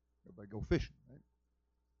everybody go fishing, right?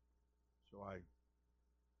 So I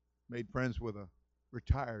made friends with a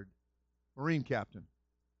retired Marine captain,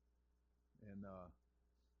 and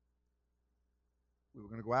we were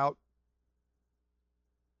going to go out,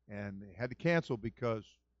 and they had to cancel because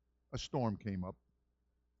a storm came up.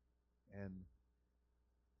 And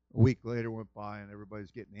a week later went by, and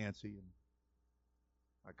everybody's getting antsy, and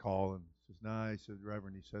I call and says, "Nah," he said,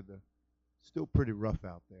 "Reverend," he said, "it's still pretty rough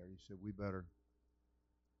out there." He said, "We better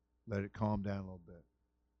let it calm down a little bit."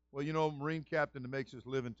 Well, you know, a Marine captain that makes his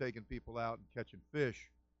living taking people out and catching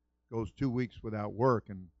fish goes 2 weeks without work,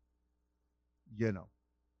 and you know,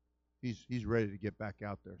 he's ready to get back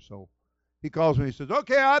out there. So he calls me. He says,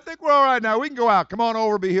 "Okay, I think we're all right now. We can go out. Come on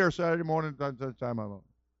over. Be here Saturday morning. Time alone."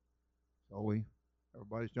 So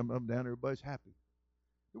everybody's jumping up and down. Everybody's happy.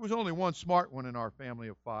 There was only one smart one in our family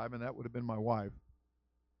of 5, and that would have been my wife.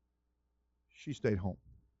 She stayed home.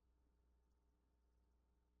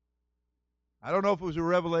 I don't know if it was a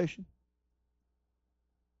revelation.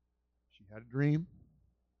 She had a dream.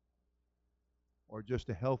 Or just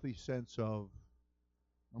a healthy sense of,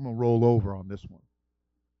 I'm going to roll over on this one.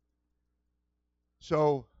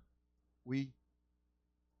 So we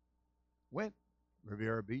went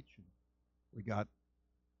Riviera Beach, and we got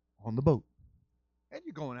on the boat. And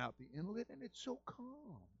you're going out the inlet, and it's so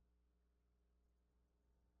calm.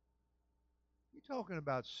 You're talking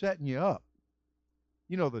about setting you up.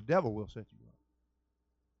 You know, the devil will set you up.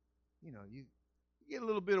 You know, you get a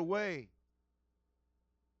little bit away.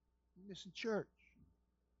 You're missing church.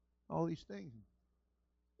 All these things.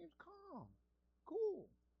 It's calm, cool,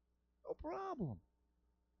 no problem.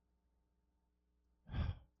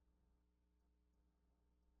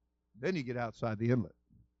 Then you get outside the inlet.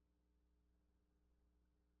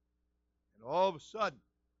 And all of a sudden,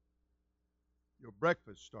 your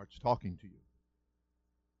breakfast starts talking to you.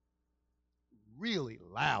 Really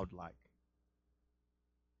loud like.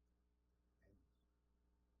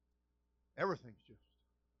 Everything's just.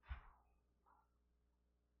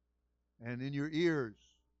 And in your ears,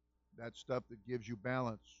 that stuff that gives you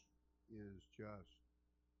balance is just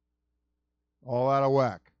all out of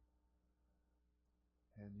whack.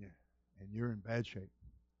 And you're in bad shape.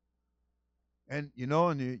 And you know,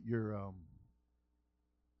 and you're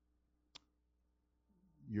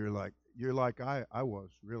like I was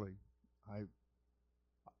really. I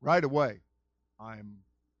right away I'm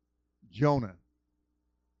Jonah.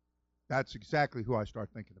 That's exactly who I start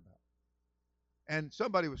thinking about. And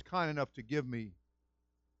somebody was kind enough to give me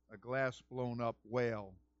a glass blown up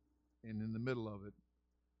whale, and in the middle of it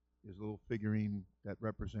is a little figurine that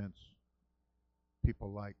represents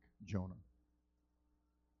people like Jonah.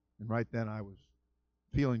 And right then I was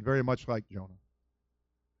feeling very much like Jonah.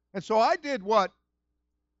 And so I did what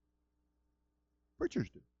preachers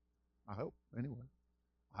do. I hope, anyway.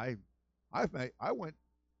 I went,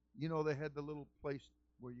 you know, they had the little place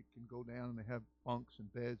where you can go down and they have bunks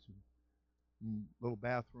and beds and little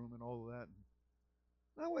bathroom and all of that.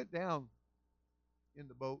 And I went down in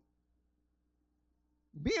the boat.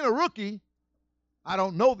 Being a rookie, I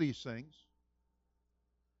don't know these things.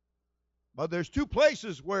 But there's two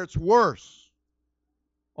places where it's worse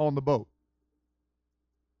on the boat.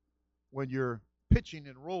 When you're pitching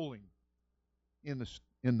and rolling in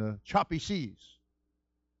the choppy seas.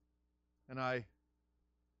 And I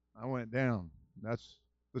went down. That's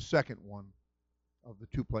the second one of the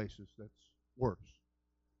two places that's worse.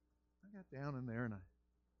 I got down in there and I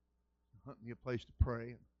hunted me a place to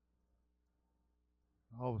pray. And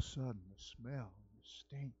all of a sudden, the smell, the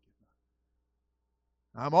stink.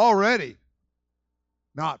 I'm already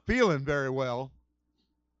not feeling very well.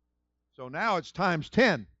 So now it's times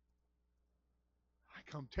 10. I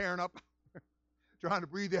come tearing up, trying to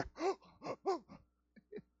breathe there.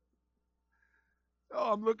 So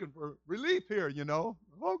I'm looking for relief here, you know.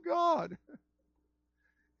 Oh, God.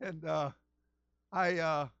 And by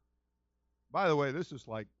the way, this is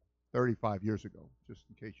like 35 years ago, just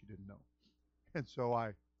in case you didn't know. And so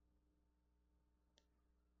I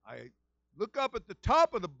look up at the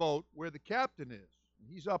top of the boat where the captain is.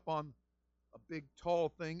 He's up on a big tall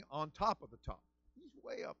thing on top of the top. He's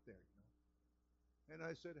way up there, you know. And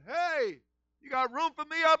I said, "Hey, you got room for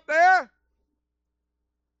me up there?"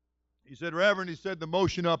 He said, "Reverend," he said, "the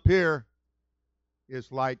motion up here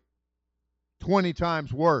is like 20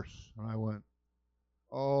 times worse." And I went,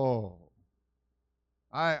 "Oh,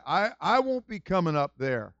 I won't be coming up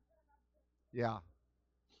there." Yeah.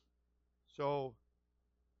 So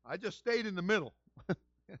I just stayed in the middle.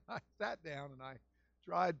 I sat down and I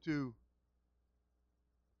tried to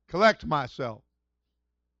collect myself.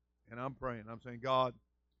 And I'm praying. I'm saying, "God,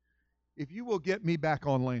 if you will get me back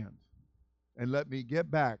on land and let me get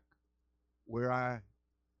back where I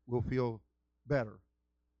will feel better,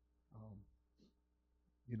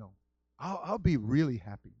 you know, I'll be really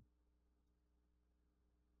happy.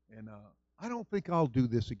 And I don't think I'll do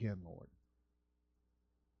this again, Lord."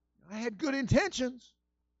 I had good intentions,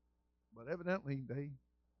 but evidently they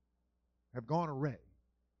have gone array.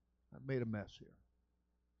 I've made a mess here.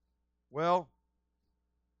 Well,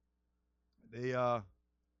 the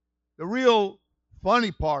real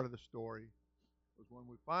funny part of the story was when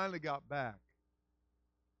we finally got back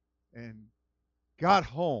and got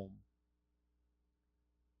home,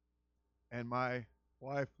 and my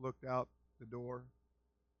wife looked out the door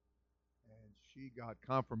and she got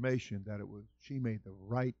confirmation that she made the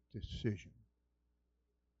right decision.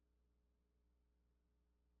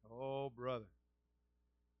 Oh, brother.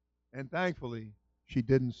 And thankfully, she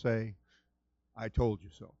didn't say, "I told you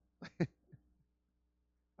so."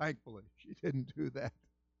 Thankfully, she didn't do that.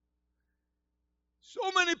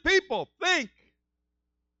 So many people think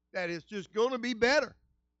that it's just going to be better.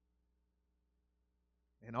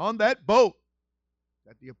 And on that boat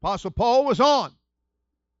that the Apostle Paul was on,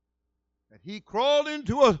 that he crawled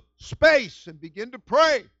into a space and began to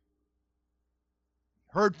pray, he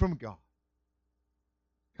heard from God.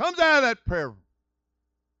 Comes out of that prayer room,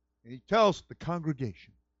 and he tells the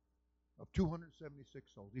congregation of 276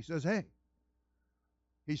 souls, he says, "Hey,"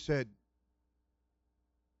 he said,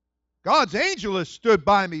 "God's angel has stood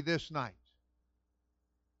by me this night."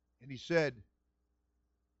 And he said,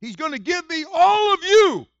 "He's going to give me all of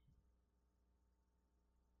you.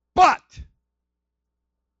 But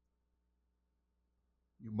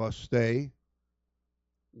You must stay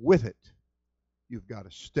with it. You've got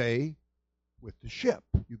to stay with the ship.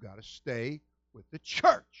 You've got to stay with the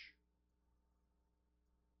church.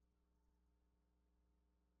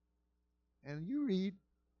 And you read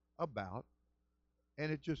about,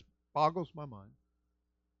 and it just boggles my mind.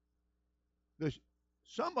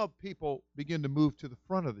 Some of people begin to move to the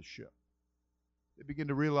front of the ship. They begin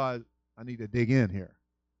to realize, I need to dig in here.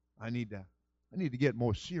 I need to get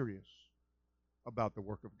more serious about the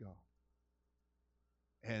work of God.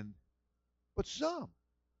 But some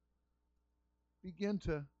begin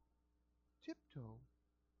to tiptoe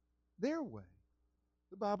their way.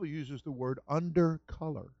 The Bible uses the word under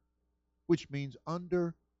color, which means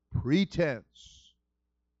under pretense.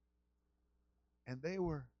 And they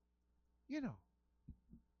were, just,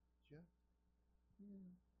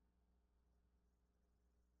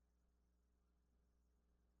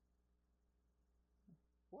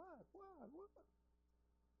 what?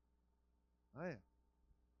 I am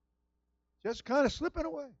just kind of slipping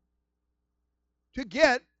away to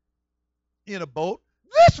get in a boat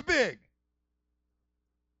this big,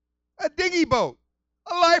 a dinghy boat,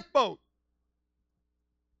 a lifeboat,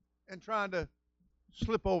 and trying to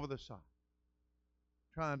slip over the side,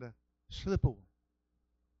 trying to slip away.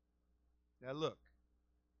 Now look,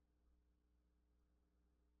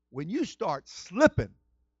 when you start slipping,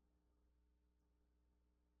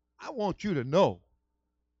 I want you to know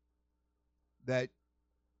that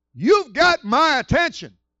you've got my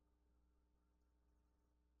attention.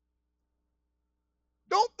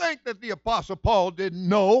 Don't think that the Apostle Paul didn't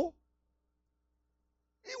know.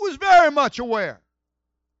 He was very much aware.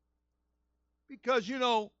 Because,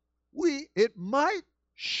 it might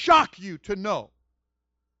shock you to know,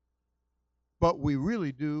 but we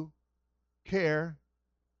really do care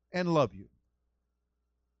and love you.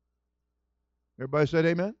 Everybody said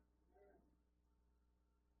amen?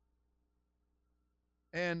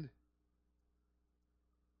 And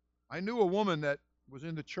I knew a woman that was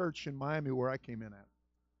in the church in Miami where I came in at.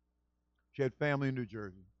 She had family in New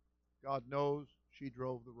Jersey. God knows she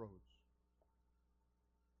drove the roads.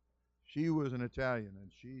 She was an Italian,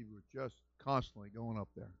 and she was just constantly going up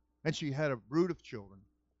there. And she had a brood of children.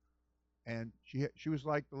 And she was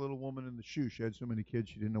like the little woman in the shoe. She had so many kids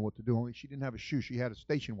she didn't know what to do. Only she didn't have a shoe. She had a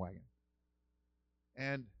station wagon.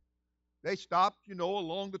 And they stopped,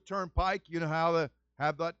 along the turnpike. You know how they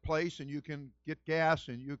have that place, and you can get gas,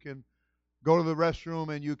 and you can go to the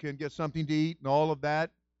restroom, and you can get something to eat, and all of that.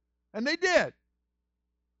 And they did.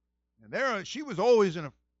 And she was always in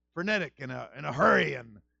a frenetic, in a hurry,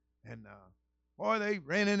 and boy, they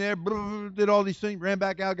ran in there, did all these things, ran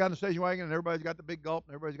back out, got in the station wagon, and everybody's got the big gulp,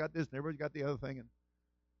 and everybody's got this, and everybody's got the other thing,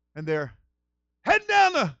 and they're heading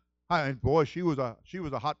down the highway. And boy, she was a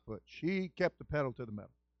hot foot. She kept the pedal to the metal,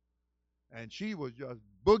 and she was just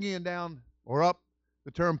boogieing down or up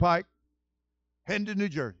the turnpike, heading to New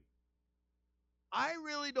Jersey. I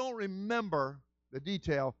really don't remember the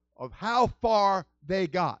detail of how far they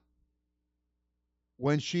got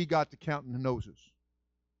when she got to counting the noses.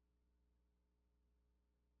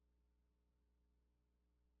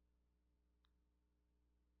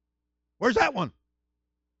 Where's that one?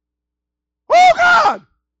 Oh, God!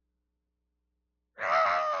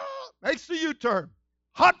 Makes the U-turn.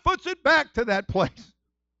 Hot foots it back to that place.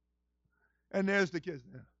 And there's the kids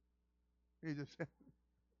now. He just said,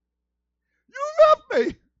 you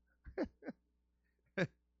left me.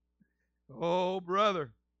 Oh,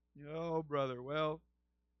 brother. Well,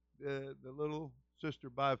 the little sister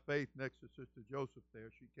by faith next to Sister Joseph there,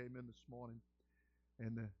 she came in this morning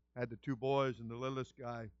and had the two boys, and the littlest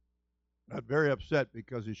guy got very upset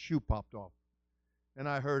because his shoe popped off. And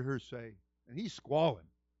I heard her say, and he's squalling.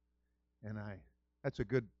 And that's a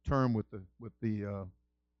good term with the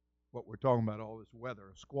what we're talking about, all this weather,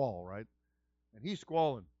 a squall, right? And he's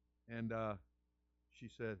squalling. And she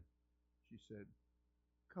said,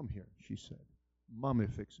 come here, she said. Mommy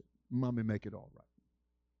fix it. Mommy make it all right.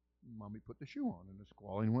 Mommy put the shoe on, and the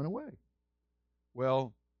squalling went away.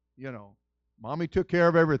 Well, Mommy took care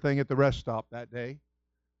of everything at the rest stop that day.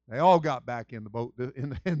 They all got back in the boat,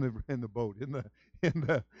 in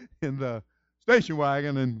the station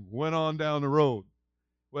wagon, and went on down the road.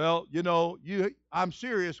 Well, I'm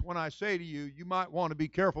serious when I say to you, you might want to be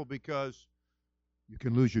careful because you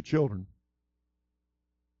can lose your children.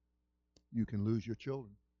 You can lose your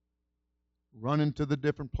children. Run into the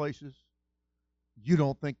different places. You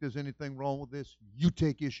don't think there's anything wrong with this. You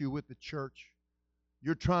take issue with the church.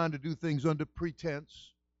 You're trying to do things under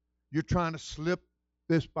pretense. You're trying to slip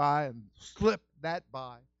this by and slip that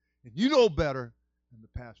by. And you know better And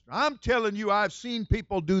the pastor, I'm telling you, I've seen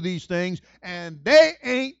people do these things, and they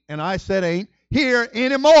ain't, and I said ain't, here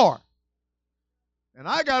anymore. And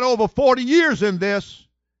I got over 40 years in this,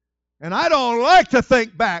 and I don't like to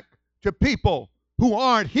think back to people who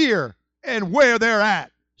aren't here and where they're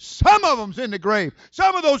at. Some of them's in the grave.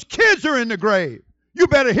 Some of those kids are in the grave. You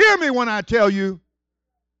better hear me when I tell you.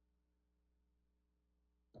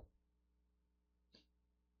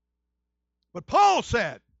 But Paul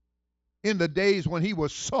said, in the days when he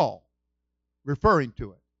was Saul, referring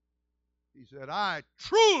to it, he said, I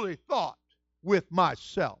truly thought with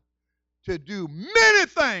myself to do many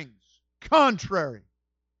things contrary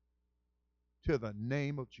to the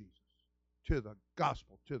name of Jesus, to the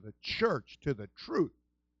gospel, to the church, to the truth.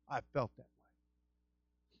 I felt that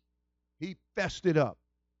way. He fessed it up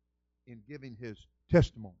in giving his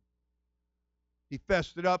testimony. He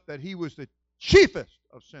fessed it up that he was the chiefest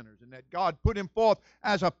of sinners and that God put him forth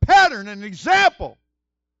as a pattern and an example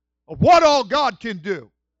of what all God can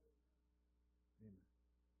do.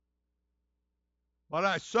 But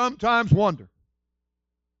I sometimes wonder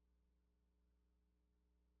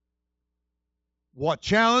what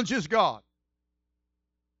challenges God.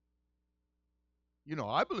 You know,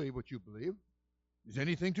 I believe what you believe. Is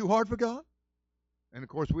anything too hard for God? And of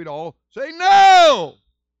course, we'd all say no.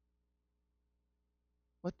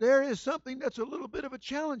 But there is something that's a little bit of a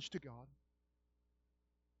challenge to God.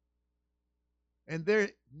 And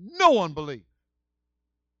there no unbelief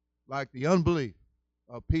like the unbelief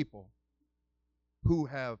of people who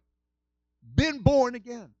have been born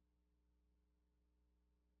again.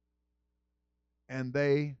 And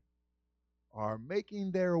they are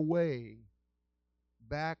making their way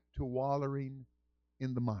back to wallowing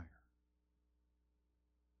in the mire.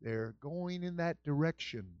 They're going in that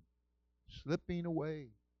direction, slipping away.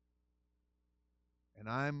 And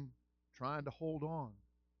I'm trying to hold on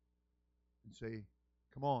and say,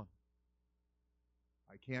 come on.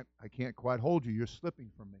 I can't quite hold you. You're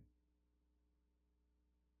slipping from me.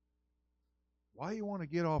 Why you want to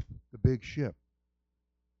get off the big ship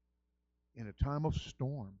in a time of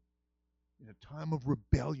storm, in a time of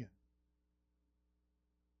rebellion,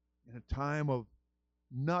 in a time of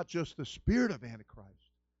not just the spirit of Antichrist,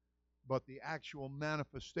 but the actual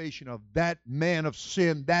manifestation of that man of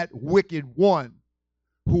sin, that wicked one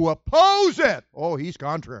who opposeth. Oh, he's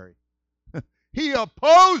contrary. He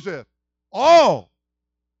opposeth all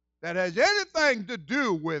that has anything to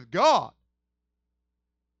do with God.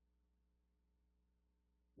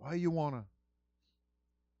 Why you want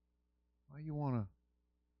to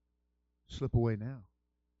slip away now?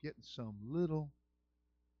 Getting some little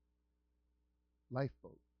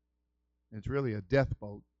lifeboat. And it's really a death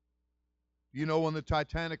boat. You know, when the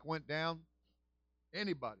Titanic went down,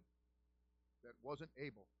 anybody that wasn't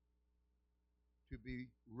able to be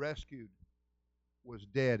rescued was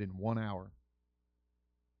dead in 1 hour.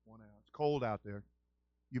 1 hour. It's cold out there.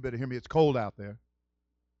 You better hear me. It's cold out there.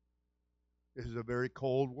 This is a very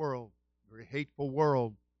cold world, very hateful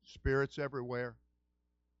world, spirits everywhere.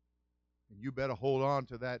 And you better hold on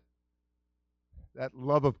to that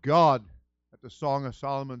love of God that the Song of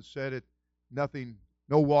Solomon said it, nothing,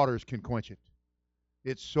 no waters can quench it.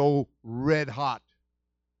 It's so red hot.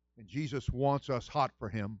 And Jesus wants us hot for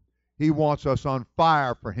him. He wants us on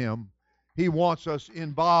fire for him. He wants us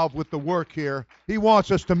involved with the work here. He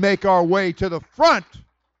wants us to make our way to the front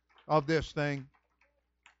of this thing.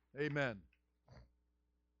 Amen.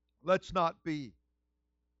 Let's not be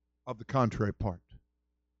of the contrary part.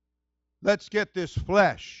 Let's get this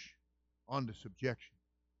flesh under subjection.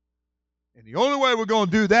 And the only way we're going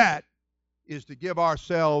to do that is to give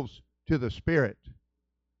ourselves to the Spirit.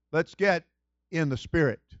 Let's get in the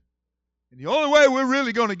Spirit. And the only way we're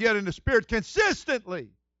really going to get in the Spirit consistently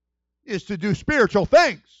is to do spiritual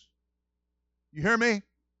things. You hear me?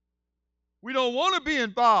 We don't want to be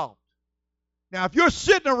involved. Now, if you're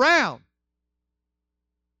sitting around,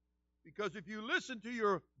 because if you listen to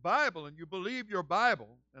your Bible and you believe your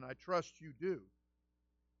Bible, and I trust you do,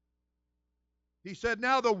 he said,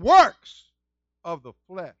 now the works of the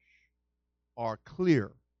flesh are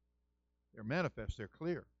clear. They're manifest, they're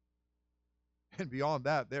clear. And beyond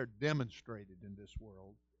that, they're demonstrated in this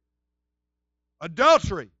world.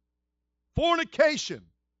 Adultery, fornication,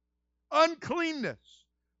 uncleanness,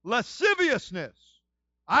 lasciviousness,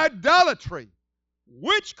 idolatry,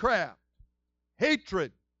 witchcraft,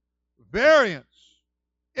 hatred, variance,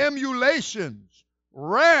 emulations,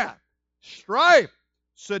 wrath, strife,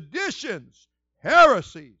 seditions,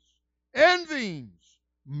 heresies, envyings,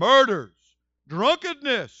 murders,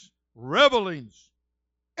 drunkenness, revelings,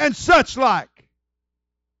 and such like.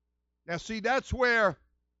 Now see, that's where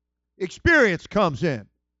experience comes in.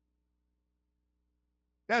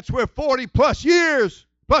 That's where 40 plus years,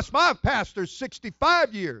 plus my pastor's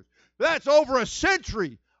 65 years. That's over a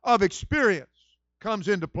century of experience comes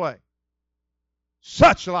into play.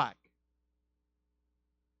 Such like.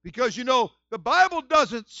 Because, you know, the Bible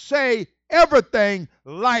doesn't say everything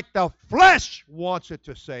like the flesh wants it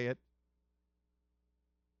to say it.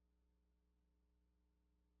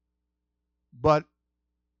 But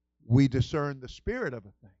we discern the spirit of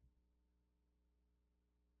a thing.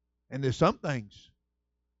 And there's some things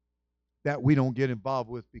that we don't get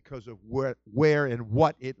involved with because of where and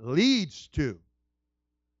what it leads to.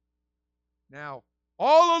 Now,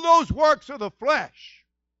 all of those works of the flesh,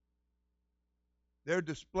 they're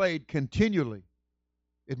displayed continually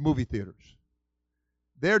in movie theaters.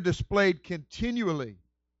 They're displayed continually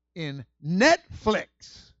in Netflix.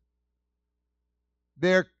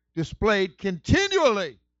 They're displayed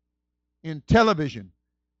continually in television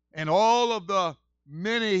and all of the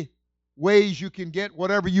many ways you can get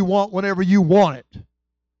whatever you want whenever you want it.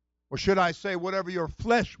 Or should I say whatever your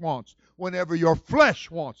flesh wants whenever your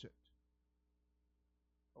flesh wants it.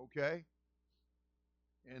 Okay?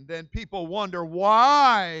 And then people wonder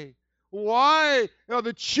why are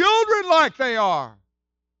the children like they are?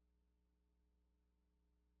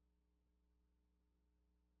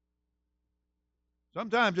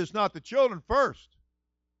 Sometimes it's not the children first.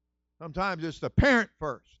 Sometimes it's the parent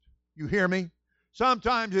first. You hear me?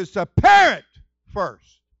 Sometimes it's the parent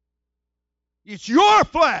first. It's your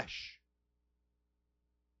flesh.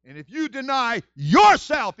 And if you deny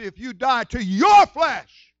yourself, if you die to your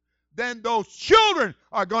flesh, then those children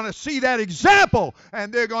are going to see that example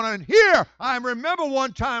and they're going to hear. I remember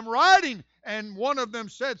one time riding and one of them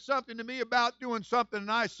said something to me about doing something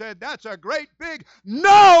and I said, that's a great big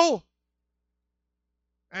no.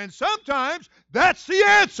 And sometimes that's the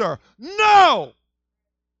answer. No.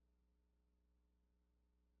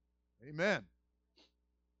 Amen.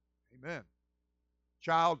 Amen.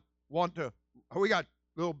 Child we got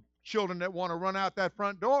little children that want to run out that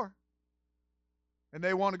front door. And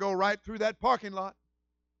they want to go right through that parking lot.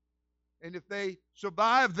 And if they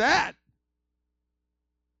survive that,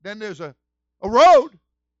 then there's a road.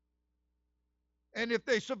 And if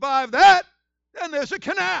they survive that, then there's a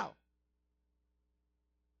canal.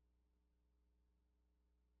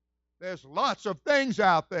 There's lots of things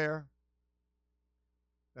out there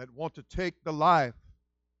that want to take the life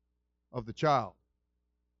of the child.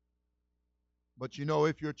 But you know,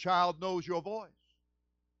 if your child knows your voice,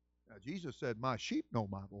 now Jesus said, my sheep know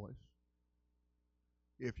my voice.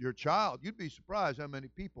 If your child, you'd be surprised how many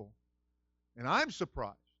people, and I'm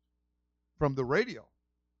surprised from the radio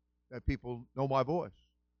that people know my voice.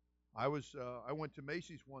 I went to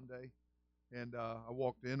Macy's one day, and I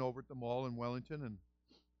walked in over at the mall in Wellington, and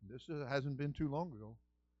this hasn't been too long ago.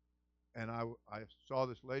 And I saw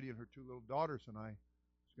this lady and her two little daughters, and I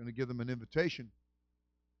was going to give them an invitation.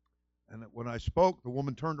 And when I spoke, the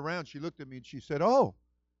woman turned around. She looked at me, and she said, oh.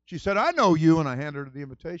 She said, I know you, and I handed her the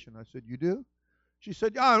invitation. I said, you do? She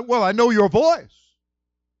said, yeah, well, I know your voice.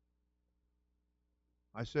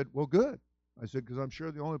 I said, well, good. I said, because I'm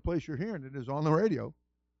sure the only place you're hearing it is on the radio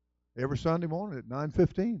every Sunday morning at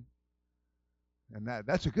 9:15. And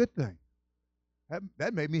that's a good thing.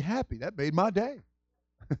 That made me happy. That made my day.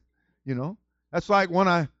 You know, that's like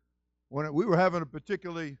when we were having a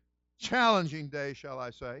particularly challenging day, shall I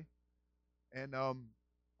say, and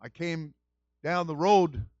I came down the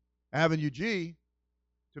road, Avenue G,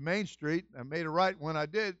 to Main Street. I made a right. When I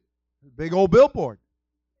did, a big old billboard.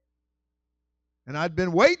 And I'd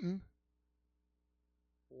been waiting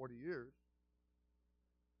 40 years.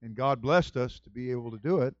 And God blessed us to be able to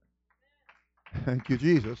do it. Thank you,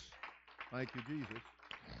 Jesus. Thank you, Jesus.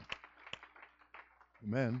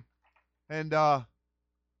 Amen. And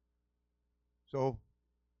so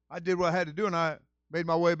I did what I had to do, and I made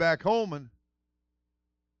my way back home, and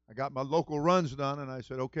I got my local runs done, and I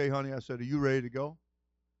said, okay, honey, I said, are you ready to go?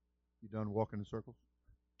 You done walking in circles?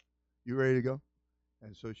 You ready to go?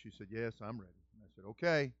 And so she said, yes, I'm ready. And I said,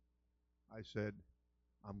 okay. I said,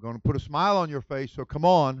 I'm going to put a smile on your face, so come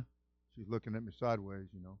on. She's looking at me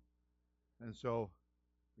sideways, you know. And so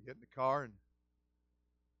I get in the car, and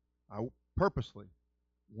I purposely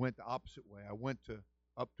went the opposite way. I went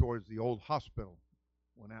up towards the old hospital,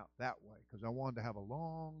 went out that way, because I wanted to have a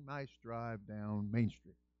long, nice drive down Main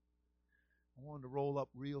Street. I wanted to roll up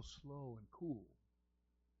real slow and cool,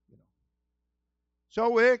 you know. So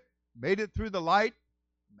we made it through the light,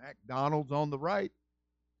 McDonald's on the right,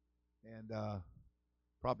 and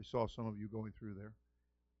probably saw some of you going through there.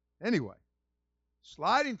 Anyway,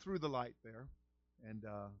 sliding through the light there, and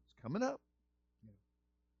it's coming up.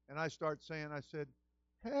 And I start saying, I said,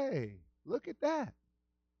 hey, look at that.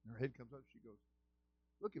 And her head comes up, she goes,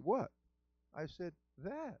 Look at what? I said,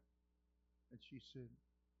 that. And she said,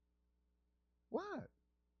 what?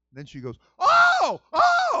 Then she goes, oh,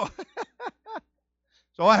 oh.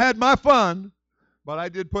 So I had my fun, but I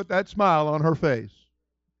did put that smile on her face.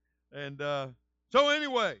 And so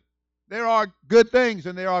anyway, there are good things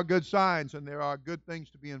and there are good signs and there are good things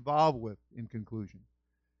to be involved with in conclusion.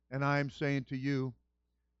 And I am saying to you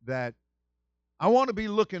that I want to be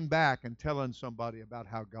looking back and telling somebody about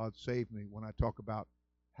how God saved me when I talk about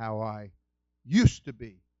how I used to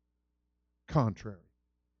be contrary,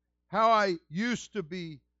 how I used to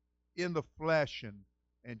be in the flesh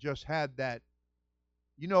and just had that,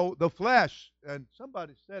 you know, the flesh. And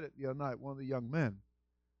somebody said it the other night, one of the young men.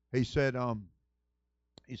 He said,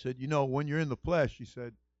 you know, when you're in the flesh, he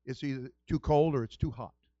said, it's either too cold or it's too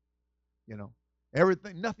hot. You know,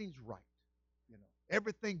 everything, nothing's right. You know,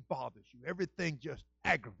 everything bothers you. Everything just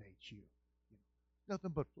aggravates you. You know,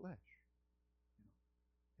 nothing but flesh. You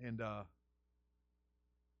know? And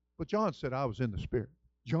but John said I was in the Spirit.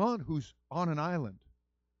 John, who's on an island,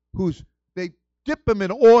 they dip him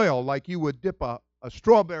in oil like you would dip a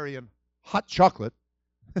strawberry in hot chocolate.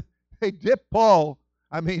 They dip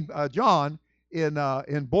John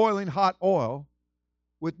in boiling hot oil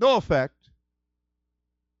with no effect.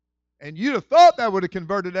 And you'd have thought that would have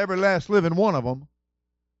converted every last living one of them.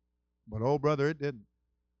 But, oh, brother, it didn't.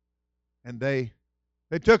 And they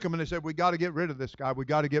took him and they said, we got to get rid of this guy. We've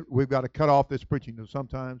got to cut off this preaching. And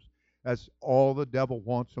sometimes that's all the devil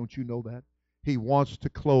wants. Don't you know that? He wants to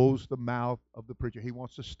close the mouth of the preacher. He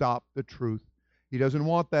wants to stop the truth. He doesn't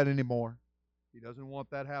want that anymore. He doesn't want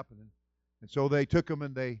that happening. And so they took him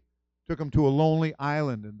to a lonely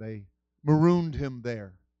island and they marooned him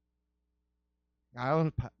there. The island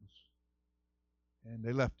of Patmos. And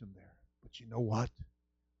they left him there. But you know what?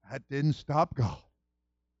 That didn't stop God.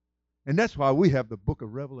 And that's why we have the book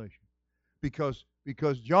of Revelation. Because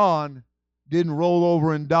John didn't roll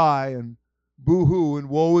over and die and boo-hoo and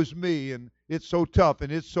woe is me and it's so tough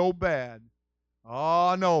and it's so bad.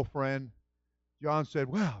 Oh, no, friend. John said,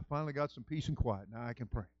 well, I finally got some peace and quiet. Now I can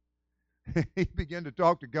pray. He began to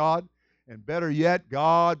talk to God, and better yet,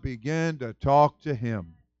 God began to talk to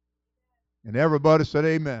him. And everybody said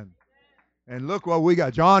amen. And look what we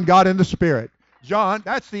got. John got in the Spirit. John,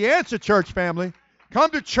 that's the answer, church family.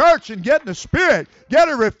 Come to church and get in the Spirit. Get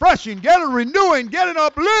a refreshing, get a renewing, get an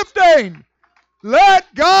uplifting.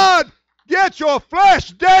 Let God get your flesh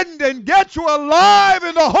deadened and get you alive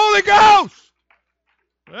in the Holy Ghost.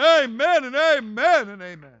 Amen and amen and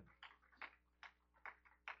amen.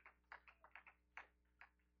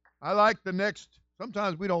 I like the next.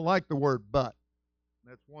 Sometimes we don't like the word but.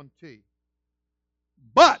 That's one T.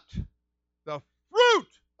 But the fruit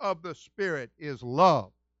of the Spirit is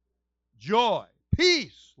love, joy,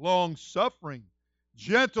 peace, long-suffering,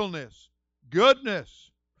 gentleness,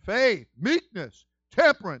 goodness, faith, meekness,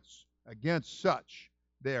 temperance. Against such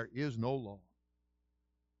there is no law.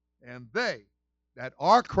 And they that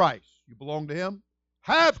are Christ, you belong to him,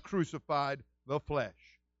 have crucified the flesh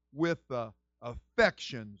with the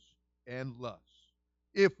affections and lusts.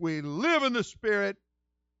 If we live in the Spirit,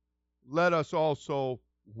 let us also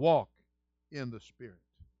walk in the Spirit.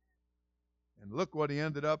 And look what he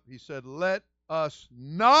ended up. He said, let us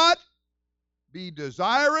not be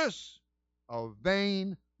desirous of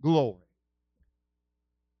vain glory.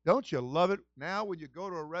 Don't you love it? Now when you go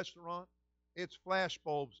to a restaurant, it's flash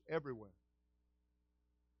bulbs everywhere.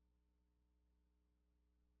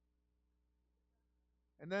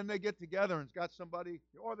 And then they get together and it's got somebody,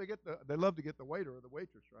 or they love to get the waiter or the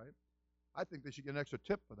waitress, right? I think they should get an extra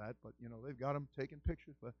tip for that, but, you know, they've got them taking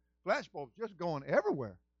pictures. But flash bulbs just going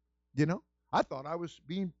everywhere, you know. I thought I was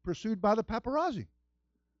being pursued by the paparazzi,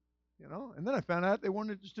 you know. And then I found out they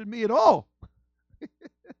weren't interested in me at all.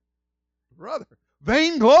 Brother,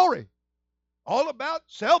 vain glory. All about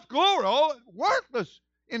self-glory. All worthless.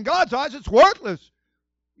 In God's eyes, it's worthless.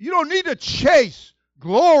 You don't need to chase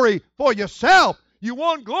glory for yourself. You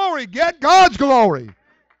want glory, get God's glory.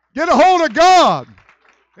 Get a hold of God.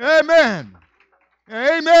 Amen.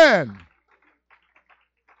 Amen.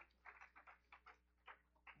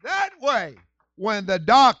 That way, when the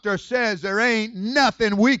doctor says there ain't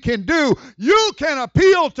nothing we can do, you can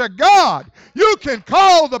appeal to God. You can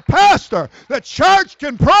call the pastor. The church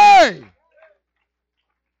can pray.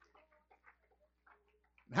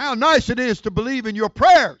 How nice it is to believe in your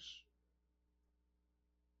prayers.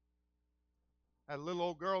 Had a little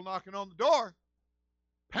old girl knocking on the door,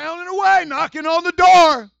 pounding away, knocking on the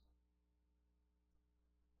door.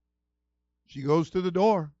 She goes to the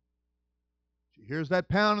door. She hears that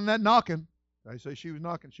pounding, that knocking. I say she was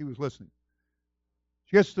knocking, she was listening.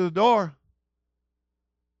 She gets to the door.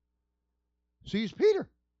 sees Peter.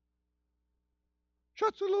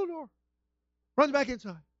 Shuts the little door. Runs back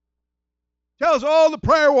inside. Tells all the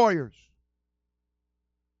prayer warriors,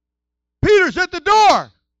 Peter's at the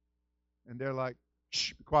door. And they're like,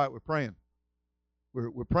 shh, be quiet, we're praying.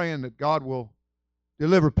 We're praying that God will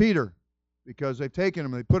deliver Peter because they've taken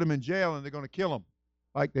him and they put him in jail and they're going to kill him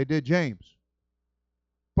like they did James.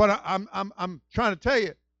 But I'm trying to tell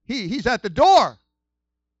you, he's at the door.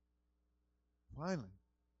 Finally,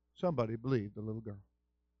 somebody believed the little girl.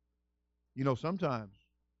 You know, sometimes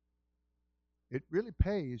it really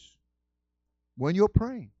pays when you're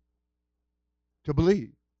praying to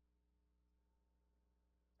believe.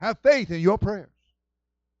 Have faith in your prayers.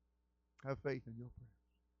 Have faith in your prayers.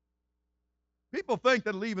 People think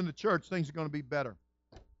that leaving the church, things are going to be better.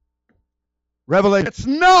 Revelation, it's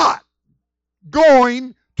not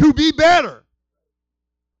going to be better.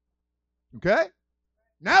 Okay?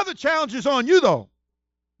 Now the challenge is on you, though.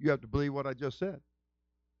 You have to believe what I just said.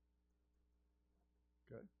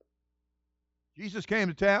 Okay? Jesus came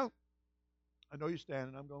to town. I know you're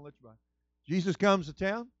standing. I'm going to let you by. Jesus comes to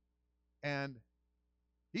town, and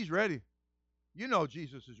he's ready. You know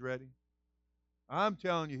Jesus is ready. I'm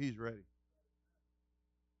telling you, he's ready.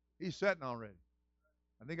 He's setting on ready.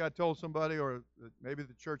 I think I told somebody, or maybe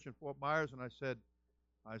the church in Fort Myers, and I said,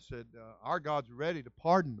 our God's ready to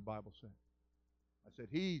pardon, the Bible said. I said,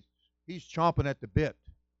 he's chomping at the bit.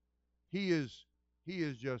 He is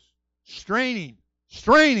just straining,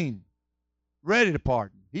 ready to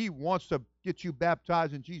pardon. He wants to get you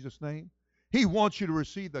baptized in Jesus' name. He wants you to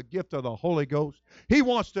receive the gift of the Holy Ghost. He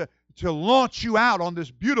wants to launch you out on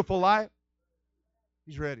this beautiful life.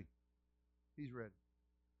 He's ready. He's ready.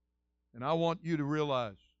 And I want you to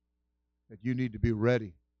realize that you need to be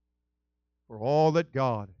ready for all that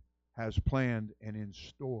God has planned and in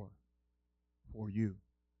store for you.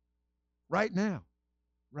 Right now.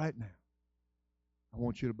 Right now. I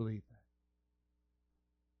want you to believe that.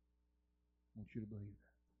 I want you to believe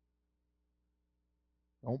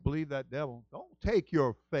that. Don't believe that devil. Don't take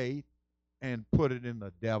your faith and put it in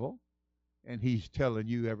the devil, and he's telling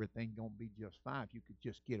you everything's going to be just fine if you could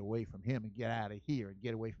just get away from him and get out of here and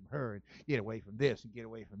get away from her and get away from this and get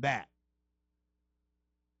away from that.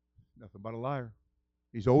 Nothing but a liar.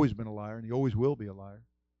 He's always been a liar, and he always will be a liar.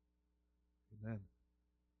 Amen.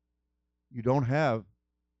 You don't have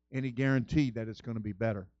any guarantee that it's going to be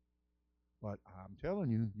better. But I'm telling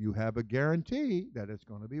you, you have a guarantee that it's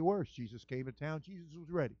going to be worse. Jesus came to town. Jesus was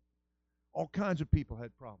ready. All kinds of people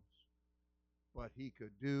had problems. But he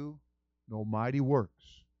could do no mighty works,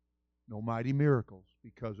 no mighty miracles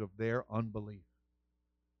because of their unbelief.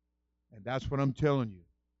 And that's what I'm telling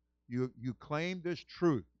you. You claim this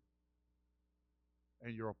truth,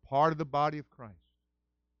 and you're a part of the body of Christ.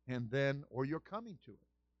 And then, or you're coming to it.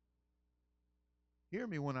 Hear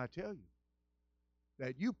me when I tell you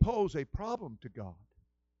that you pose a problem to God.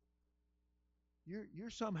 You're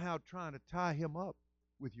somehow trying to tie him up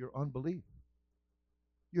with your unbelief.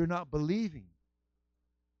 You're not believing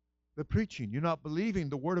the preaching. You're not believing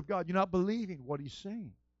the Word of God. You're not believing what he's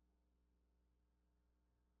saying.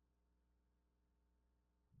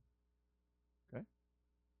 Okay?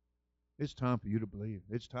 It's time for you to believe.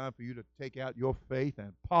 It's time for you to take out your faith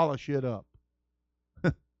and polish it up.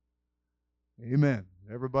 Amen.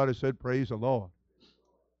 Everybody said, praise the Lord.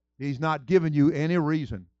 He's not given you any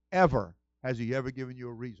reason, ever has he ever given you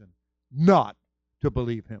a reason not to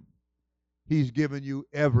believe him. He's given you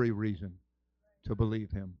every reason to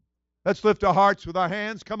believe him. Let's lift our hearts with our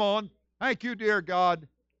hands. Come on. Thank you, dear God.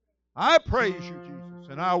 I praise you,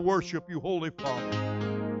 Jesus, and I worship you, Holy Father.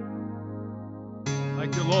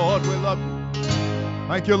 Thank you, Lord, we love you.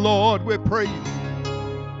 Thank you, Lord, we praise you.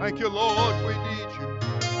 Thank you, Lord, we need you.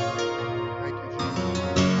 Thank you, Jesus.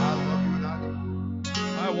 I love you and I need you.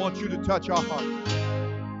 I want you to touch our hearts.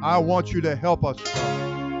 I want you to help us,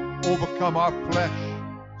 God, overcome our flesh.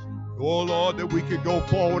 Oh, Lord, that we could go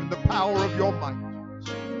forward in the power of your might.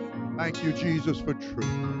 Thank you, Jesus, for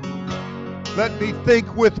truth. Let me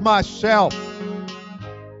think with myself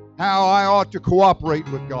how I ought to cooperate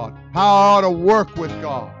with God, how I ought to work with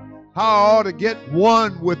God, how I ought to get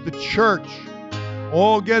one with the church,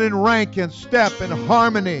 all get in rank and step and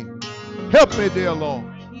harmony. Help me, dear Lord.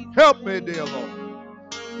 Help me, dear Lord.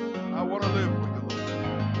 I want to live with you, Lord.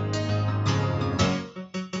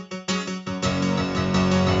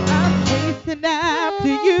 I'm chasing after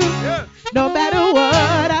you, Yes. no matter what